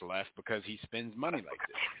cash left because he spends money like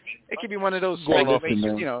this. It could be one of those Going off,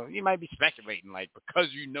 speculations. You know, you might be speculating like because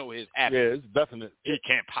you know his habits. Yeah, it's definite. He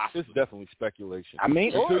can't possibly. It's definitely speculation. I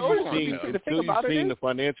mean, until the you've seen the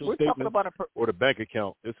financial statement or the bank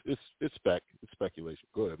account, it's speculation.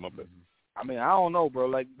 Go ahead, my bad. I mean, I don't know, bro.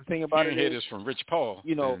 Like the thing about you it hear is, this from Rich Paul.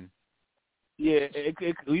 You know, yeah,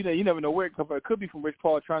 you never know where it comes from. It could be from Rich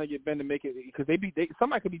Paul trying to get Ben to make it because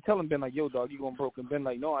somebody could be telling Ben like, "Yo, dog, you going broke," and Ben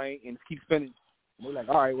like, "No, I ain't," and keep spending. And they're like,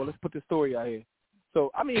 "All right, well, let's put the story out here."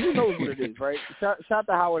 So I mean, who knows what it is, right? Shout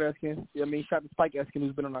to Howard Eskin. I mean, shout to Spike Eskin,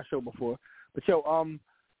 who's been on our show before. But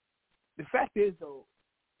the fact is though,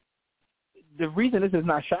 the reason this is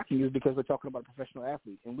not shocking is because we're talking about a professional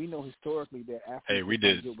athlete, and we know historically that athletes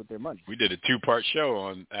are good with their money. We did a 2-part show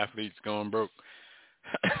on athletes going broke.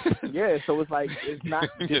 Yeah, so it's like it's not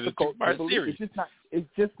difficult to believe. Series. It's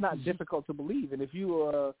just not difficult to believe. And if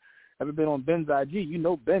you ever been on Ben's IG, you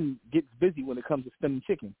know Ben gets busy when it comes to spending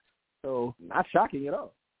chicken. So not shocking at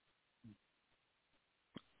all.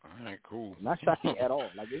 All right, cool. Not shocking at all.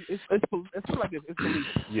 Like it's like it's believable.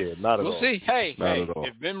 Yeah, not at all. We'll see. Hey,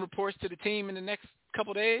 if Ben reports to the team in the next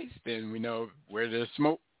couple days, then we know where there's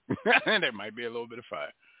smoke. There might be a little bit of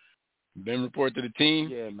fire. Ben report to the team.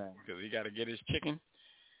 Yeah, man. Because he got to get his chicken.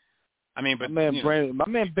 I mean, but my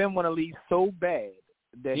man Ben want to leave so bad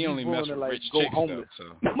that he only willing to with rich go chicks, homeless.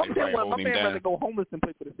 Though, so my man rather go homeless than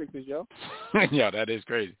play for the Sixers, yo. Yeah, that is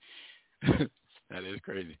crazy. That is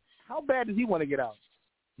crazy. How bad does he want to get out?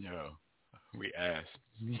 Yo, we asked.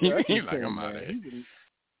 Yeah, he's like, I'm out of here.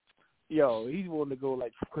 Yo, he's willing to go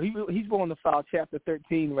he's willing to file Chapter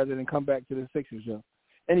 13 rather than come back to the Sixers, yo.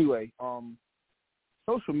 Anyway,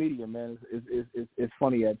 social media, man, is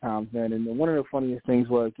funny at times, man. And one of the funniest things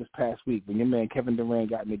was this past week when your man Kevin Durant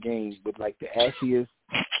got in the game with like the ashiest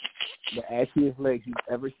legs you've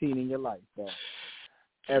ever seen in your life, man.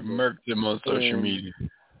 Ever. Murked him on social media.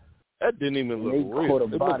 That didn't even look real. It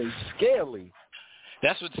looked scaly.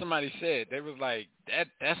 That's what somebody said. They was like,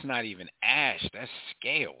 that's not even ash. That's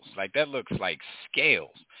scales. Like, that looks like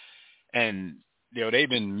scales. And, they've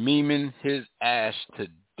been memeing his ash to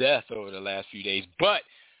death over the last few days. But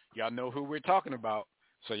y'all know who we're talking about.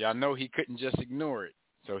 So y'all know he couldn't just ignore it.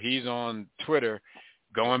 So he's on Twitter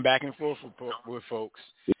going back and forth with folks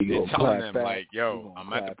and telling them, like, yo,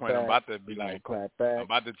 I'm at the point I'm about to be like, I'm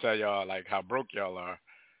about to tell y'all, like, how broke y'all are.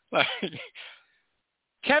 Like,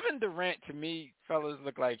 Kevin Durant, to me, fellas,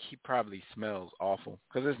 look like he probably smells awful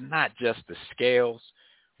because it's not just the scales.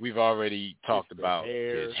 We've already talked about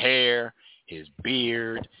his hair, his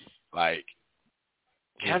beard. Like,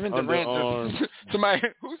 Kevin Durant, somebody,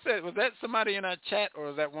 who said, was that somebody in our chat or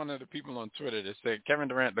was that one of the people on Twitter that said Kevin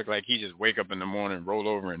Durant looked like he just wake up in the morning, roll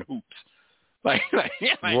over in hoops? Like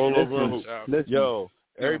roll over in hoops. Yo,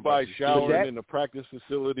 everybody showering in the practice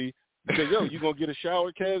facility. You say, yo, you going to get a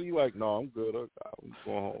shower, Kev? You like, no, I'm good. I'm going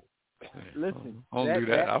home. Listen,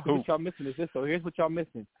 what y'all missing is this. So here's what y'all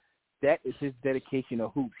missing. That is his dedication to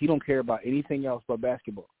hoops. He don't care about anything else but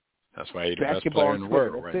basketball. That's why he's the best player in the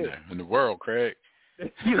world right now. In the world, Craig.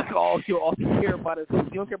 He's like, all you care about is hoops.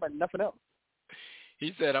 You don't care about nothing else.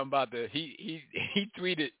 He said, I'm about to, he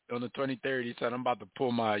tweeted on the 23rd, he said, I'm about to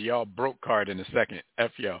pull my y'all broke card in a second. F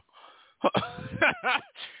y'all.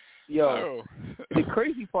 Yo, the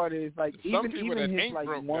crazy part is like some people even that his ain't like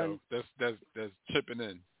broke, one though, that's chipping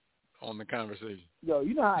in on the conversation. Yo,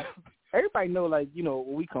 you know how everybody know, like, where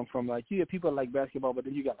we come from. Like, you have people that like basketball, but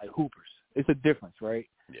then you got like hoopers. It's a difference, right?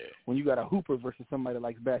 Yeah. When you got a hooper versus somebody that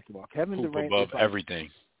likes basketball, Kevin Durant above is like, everything.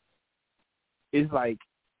 Is like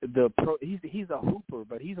he's a hooper,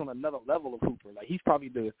 but he's on another level of hooper. Like, he's probably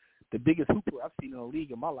the biggest hooper I've seen in the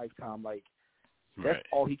league in my lifetime. Like, that's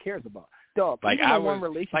all he cares about. Dog, like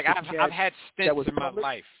I've had stints in my public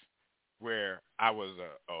life where I was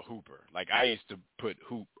a hooper. Like, I used to put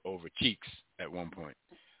hoop over cheeks at one point.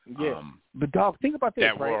 Yeah, but dog, think about this,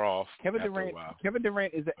 that right? wore off. Kevin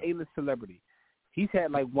Durant is an A-list celebrity. He's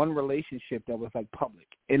had like one relationship that was like public,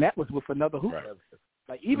 and that was with another hooper. Right.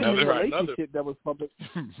 Like, even his relationship that was public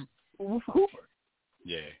with Hooper.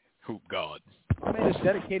 Yeah, hoop god. Man is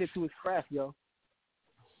dedicated to his craft, yo.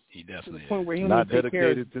 He definitely to the point where he not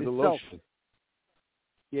dedicated to the lotion.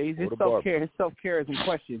 Yeah, his self-care is in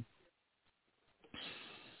question.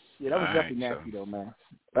 Yeah, that was definitely nasty, though, man.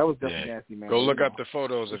 That was definitely nasty, man. Go look up the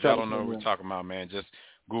photos if y'all don't know what we're talking about, man. Just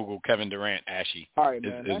Google Kevin Durant ashy. All right,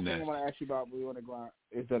 man. Last thing I want to ask you about, we want to go on,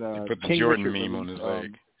 is that put the King Jordan Richard meme on his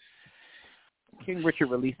leg. King Richard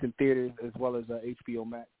released in theaters as well as HBO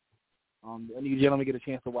Max. Any of you gentlemen get a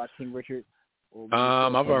chance to watch King Richard?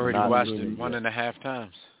 I've already watched it 1.5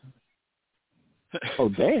 times. Oh,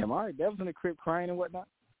 damn. All right. That was in the crib crying and whatnot.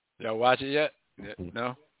 Y'all watch it yet?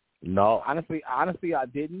 No? No. Honestly, I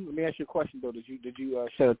didn't. Let me ask you a question though. Did you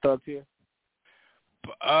shed a thug tear?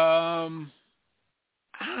 I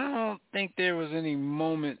don't think there was any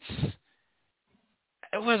moments.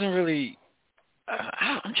 It wasn't really.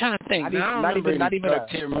 I'm trying to think. Not even thug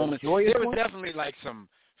tear moments. There was definitely like some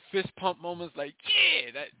fist pump moments, like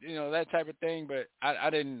that type of thing. But I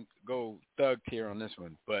didn't go thug tear on this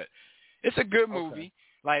one. But it's a good movie.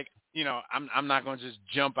 Like I'm not gonna just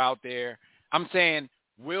jump out there. I'm saying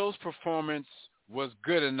Will's performance was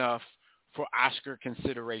good enough for Oscar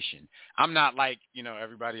consideration. I'm not like,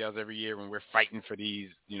 everybody else every year when we're fighting for these,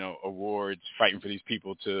 awards, fighting for these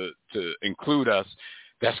people to include us.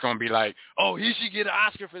 That's going to be like, oh, he should get an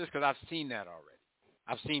Oscar for this, because I've seen that already.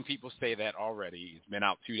 I've seen people say that already. It's been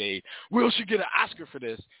out 2 days. Will should get an Oscar for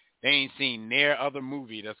this. They ain't seen their other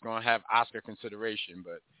movie that's going to have Oscar consideration,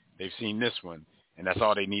 but they've seen this one, and that's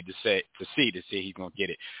all they need to see he's going to get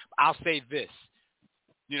it. I'll say this.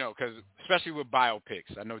 Because especially with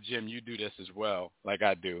biopics, I know, Jim, you do this as well, like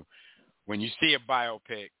I do. When you see a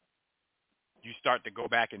biopic, you start to go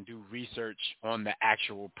back and do research on the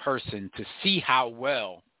actual person to see how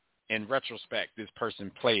well, in retrospect, this person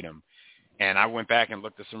played him. And I went back and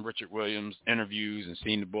looked at some Richard Williams interviews and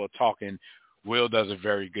seen the boy talking. Will does a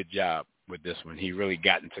very good job with this one. He really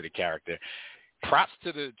got into the character. Props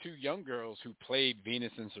to the two young girls who played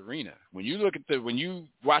Venus and Serena. When you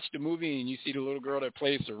watch the movie and you see the little girl that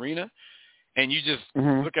plays Serena, and you just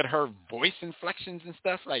look at her voice inflections and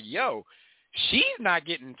stuff, like, yo, she's not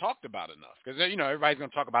getting talked about enough. Because, everybody's going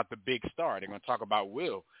to talk about the big star. They're going to talk about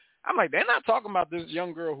Will. I'm like, they're not talking about this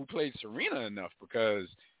young girl who played Serena enough, because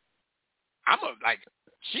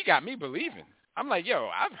she got me believing. I'm like, yo,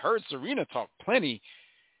 I've heard Serena talk plenty.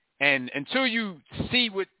 And until you see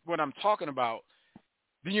what I'm talking about,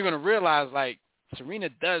 then you're going to realize, like, Serena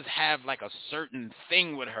does have, like, a certain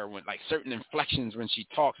thing with her, when, like, certain inflections when she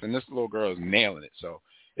talks, and this little girl is nailing it. So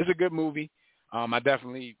it's a good movie. I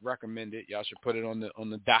definitely recommend it. Y'all should put it on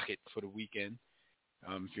the docket for the weekend.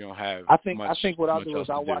 If you don't have I think what I'll do is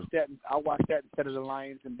I'll watch that instead of the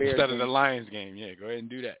Lions and Bears instead game. of the Lions game. Yeah, go ahead and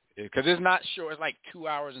do that, because it's not short. It's like 2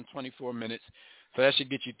 hours and 24 minutes, so that should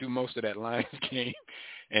get you through most of that Lions game,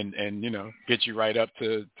 and get you right up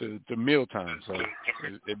to mealtime. So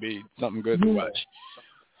it'd be something good to watch.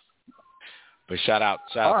 But shout out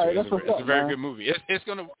to it. It's a very good movie. It's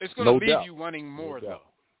gonna leave you wanting more though,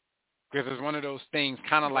 because it's one of those things,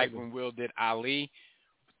 kind of like when Will did Ali.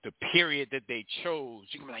 The period that they chose,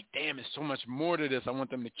 you can be like, damn, there's so much more to this. I want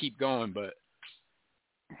them to keep going, but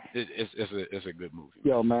it's a good movie.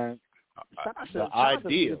 Yo, man. The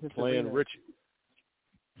idea of playing Richard.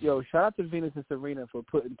 Yo, shout out to Venus and Serena for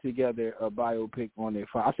putting together a biopic on their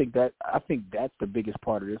phone. I think that's the biggest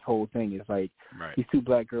part of this whole thing, is like these two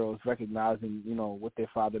black girls recognizing, what their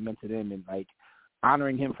father meant to them, and like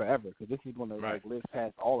honoring him forever, because this is going to like live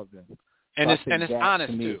past all of them. And so it's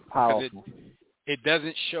honest too. Powerful. It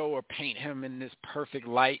doesn't show or paint him in this perfect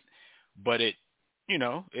light, but it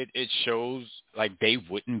shows like they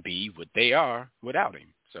wouldn't be what they are without him.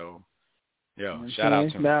 So, shout out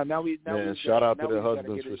to him. Shout out to their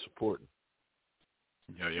husbands for supporting.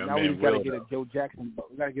 Now we got to get a Joe Jackson.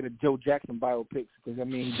 We got to get a Joe Jackson biopic, because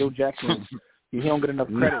Joe Jackson, he don't get enough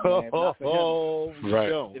credit, man. If not for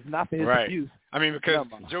him, if not for his abuse. Because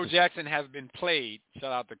Joe Jackson has been played.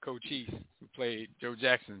 Shout out to Coach East, who played Joe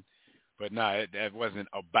Jackson. But no, that wasn't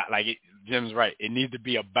about, Jim's right. It needs to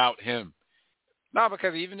be about him. No,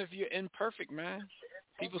 because even if you're imperfect, man,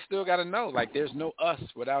 people still got to know, like, there's no us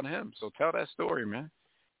without him. So tell that story, man.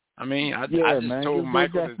 I just told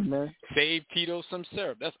Michael to save Tito some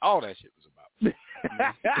syrup. That's all that shit was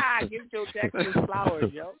about. Give Joe Jackson his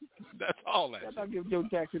flowers, yo. That's all that. I'll give Joe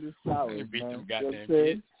Jackson his flowers, beat man. Them goddamn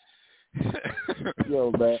kids.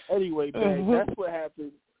 Yo, man. Anyway, man, that's what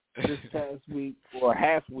happened this past week or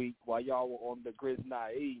half week while y'all were on the Grizz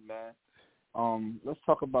Naive, man. Let's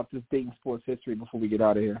talk about this Dayton sports history before we get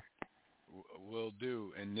out of here. Will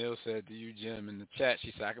do. And Neil said to you, Jim, in the chat,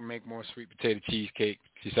 she said, I can make more sweet potato cheesecake.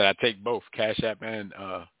 She said, I take both, Cash App and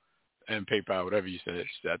PayPal, whatever you said.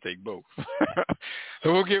 She said, I take both.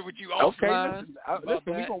 So we'll get with you offline.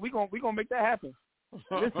 Listen, we gonna make that happen.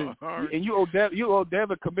 Listen, and you owe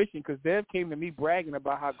Dev a commission, because Dev came to me bragging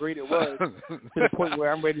about how great it was to the point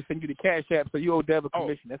where I'm ready to send you the Cash App. So you owe Dev a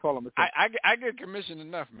commission. That's all I'm gonna say. I get commission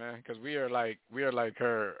enough, man, because we are like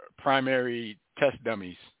her primary test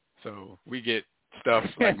dummies. So we get stuff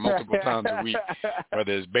like multiple times a week,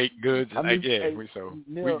 whether it's baked goods. We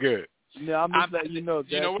good. No, I'm just letting you know.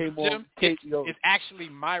 You know what, Jim? It's actually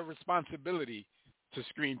my responsibility to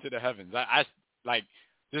scream to the heavens. I like.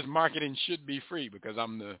 This marketing should be free, because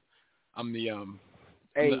I'm the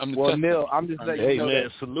Hey, Neil, I'm just letting you know. Man,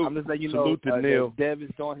 that, salute. I'm just letting you salute know to Neil. Dev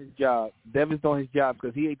is doing his job. Dev is doing his job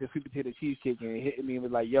because he ate the sweet potato cheesecake and hit me and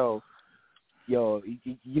was like, yo,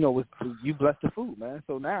 you blessed the food, man.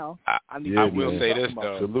 So now I will say this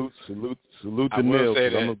though. Salute to Neil.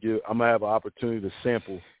 I'm gonna have an opportunity to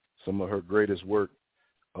sample some of her greatest work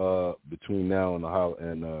between now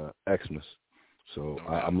and Xmas. So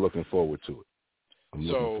I'm looking forward to it.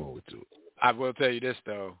 I will tell you this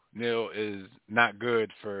though, Neil is not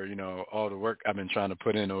good for all the work I've been trying to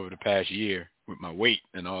put in over the past year with my weight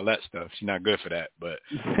and all that stuff. She's not good for that, but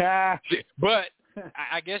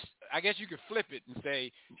I guess you could flip it and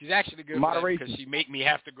say she's actually good for that because she make me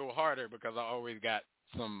have to go harder because I always got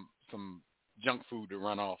some junk food to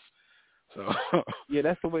run off. So yeah,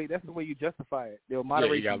 that's the way you justify it.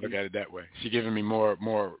 Moderation. Yeah, you gotta look at it that way. She's giving me more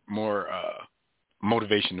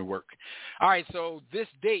motivation to work. All right, so this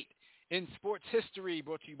date in sports history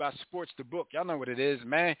brought to you by Sports the Book. Y'all know what it is,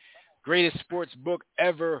 man. Greatest sports book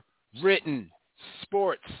ever written.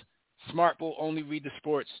 Sports. Smart will only read the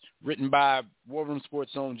sports. Written by War Room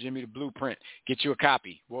Sports' own Jimmy the Blueprint. Get you a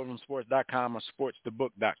copy. warroomsports.com or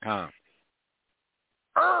sportsthebook.com.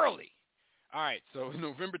 Early. All right, so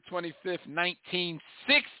November 25th,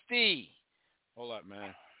 1960. Hold up,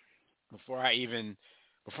 man. Before I even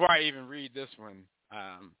read this one,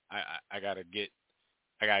 I gotta get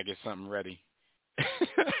something ready.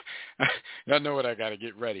 Y'all know what I gotta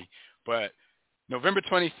get ready. But November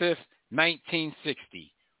 25th,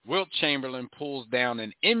 1960, Wilt Chamberlain pulls down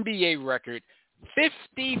an NBA record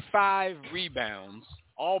 55 rebounds,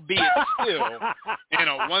 albeit still in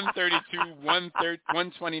a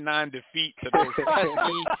 132-129 defeat to those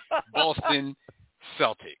pesky Boston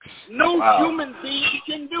Celtics. No human being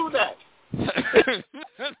can do that.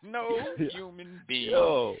 No human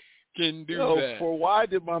being can do that. For why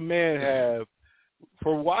did my man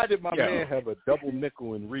have a double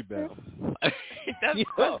nickel in rebound? That's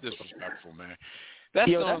disrespectful, man. That's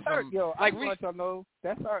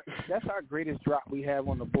our greatest drop we have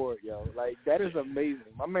on the board, yo. Like that is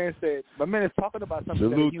amazing. My man is talking about something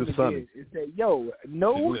that a human did. It said, yo,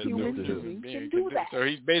 no human being can do that. So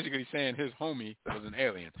he's basically saying his homie was an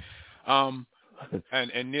alien. And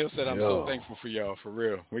Neil said, I'm so thankful for y'all, for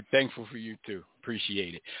real. We're thankful for you too.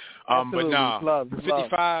 Appreciate it. But nah,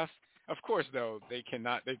 55. Of course, though, they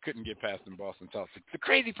couldn't get past them Boston Celtics. The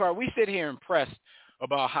crazy part, we sit here impressed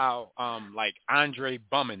about how like Andre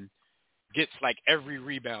Drummond gets like every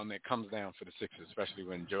rebound that comes down for the Sixers, especially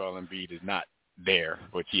when Joel Embiid is not there,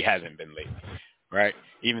 which he hasn't been lately, right?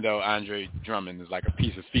 Even though Andre Drummond is like a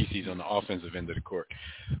piece of feces on the offensive end of the court.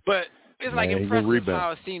 But it's like impressive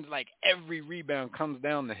how it seems like every rebound comes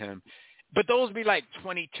down to him. But those be like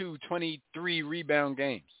 22, 23 rebound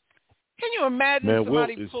games. Can you imagine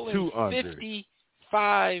somebody pulling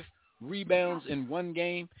 55 rebounds in one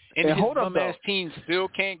game and his bum-ass team still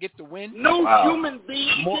can't get the win? No human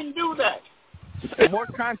being can do that. And more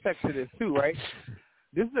context to this too, right?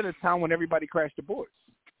 This is at a time when everybody crashed the boards.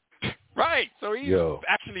 Right. So he's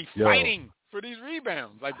actually fighting for these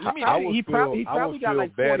rebounds. Like he probably got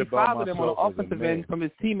like 45 of them on the offensive end from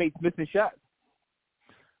his teammates missing shots.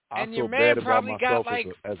 And your man probably got like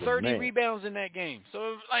 30 rebounds in that game.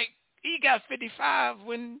 So like he got 55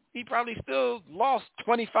 when he probably still lost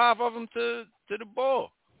 25 of them to the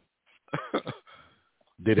ball.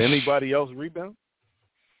 Did anybody else rebound?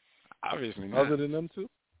 Obviously not. Other than them two?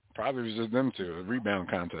 Probably was just them two, a rebound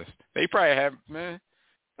contest. They probably have,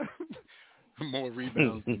 more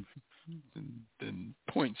rebounds than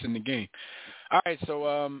points in the game. All right,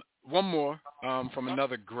 so one more from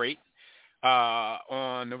another great.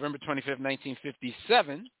 On November 25th,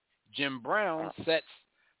 1957, Jim Brown sets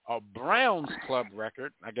a Browns club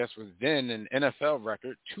record, I guess was then an NFL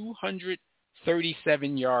record,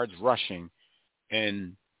 237 yards rushing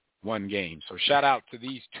in one game. So shout out to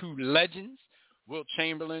these two legends, Wilt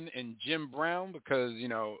Chamberlain and Jim Brown, because,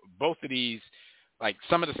 both of these, like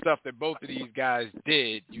some of the stuff that both of these guys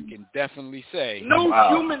did, you can definitely say. No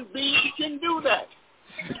human being can do that.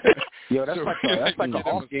 Yo, that's like an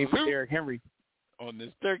off game for Derrick Henry. On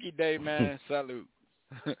this Turkey Day, man, salute.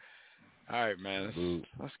 All right, man.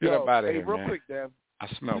 Let's get up out of here, real man. Quick, Dev. I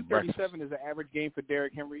smell breakfast. 237 is an average game for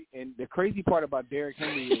Derrick Henry, and the crazy part about Derrick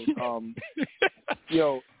Henry is,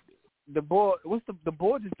 the ball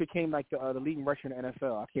just became like the leading rusher in the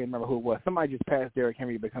NFL. I can't remember who it was. Somebody just passed Derrick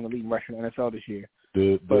Henry to become the leading rusher in the NFL this year.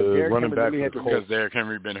 The running back because Derrick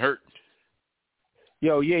Henry been hurt. The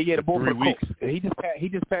ball for 3 weeks. He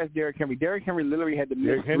just passed Derrick Henry. Derrick Henry literally had to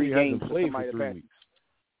miss 3 games for somebody to pass.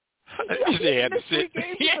 He had to sit.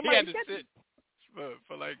 He had to sit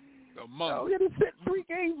for like a month. He had to sit 3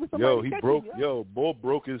 games for somebody. Bull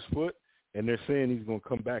broke his foot, and they're saying he's going to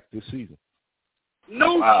come back this season.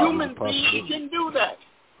 No human being can do that.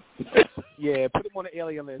 Yeah, put him on the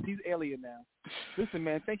alien list. He's alien now. Listen,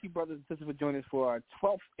 man, thank you, brothers and sisters, for joining us for our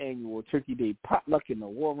 12th annual Turkey Day Potluck in the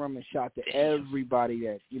War Room, and shout out to everybody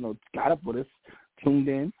that, got up with us, tuned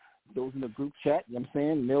in, those in the group chat, you know what I'm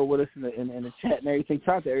saying, mail with us in the chat and everything.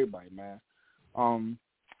 Shout out to everybody, man.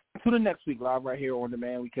 Tune in next week, live right here on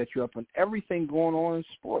demand. We catch you up on everything going on in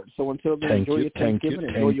sports. So until then, enjoy your Thanksgiving,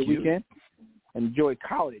 enjoy your weekend, enjoy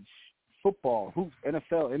college, football, hoops,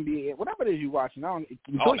 NFL, NBA, whatever it is you're watching.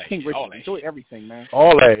 Enjoy King Richard. Enjoy everything, man.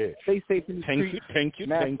 All that. Stay safe in the street. Thank you.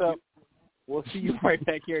 We'll see you right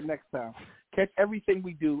back here next time. Catch everything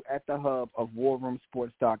we do at the hub of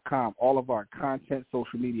warroomsports.com. All of our content,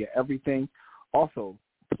 social media, everything. Also,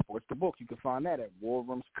 Sports the Book. You can find that at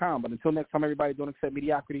warrooms.com. But until next time, everybody, don't accept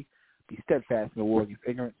mediocrity. Be steadfast in the war against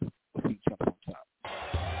ignorance. We'll see you jump on top.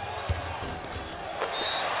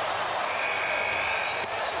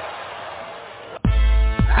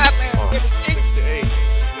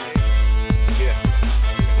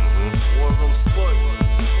 War Room Sports.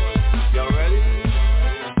 Y'all ready?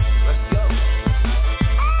 Let's go.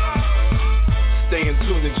 Stay in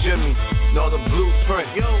tune to Jimmy. Know the blueprint.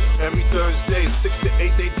 Every Thursday, 6 to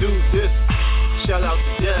 8, they do this. Shout out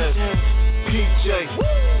to Dev, PJ,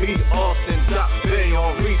 B. Austin, Bay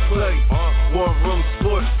on replay.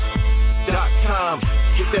 WarRoomSports.com.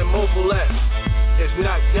 Get that mobile app. If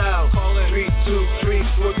not, dial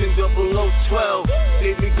 323-1400-12.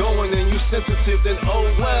 They be going and you sensitive, then oh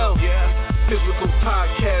well. Physical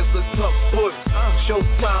podcast, let's talk sports.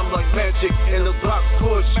 Showtime like magic in the block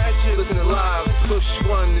push. Listen live, push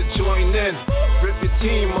one to join in. Rip your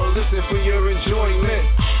team or listen for your enjoyment.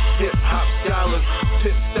 Hip hop scholars,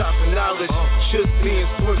 pit stop and knowledge. Should be in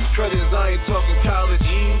sports credits, I ain't talking college.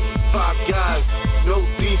 5 guys, no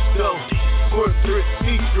beef though. Corporate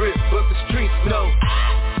secret, but the streets know.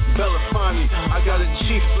 Belafonte, I got a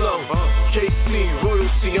G flow. KC,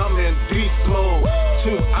 royalty, I'm in beast mode.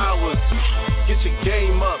 2 hours, get your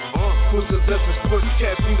game up. Who's the best in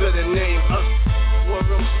sportscast? You better name us. War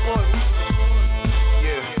Room Sports.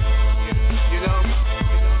 Yeah. You know?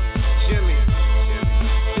 Jimmy,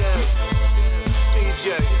 Dev,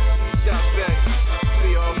 DJ, Jack Beck,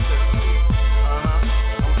 B. Austin.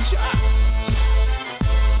 I'm Jack.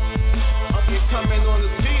 Up and coming on the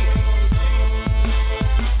beat.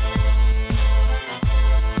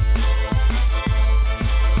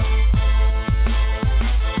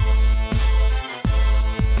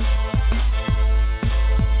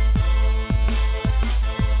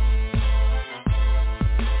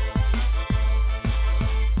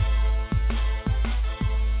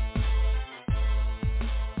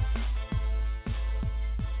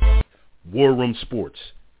 War Room Sports.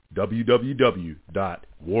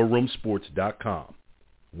 www.warroomsports.com.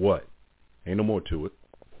 What? Ain't no more to it.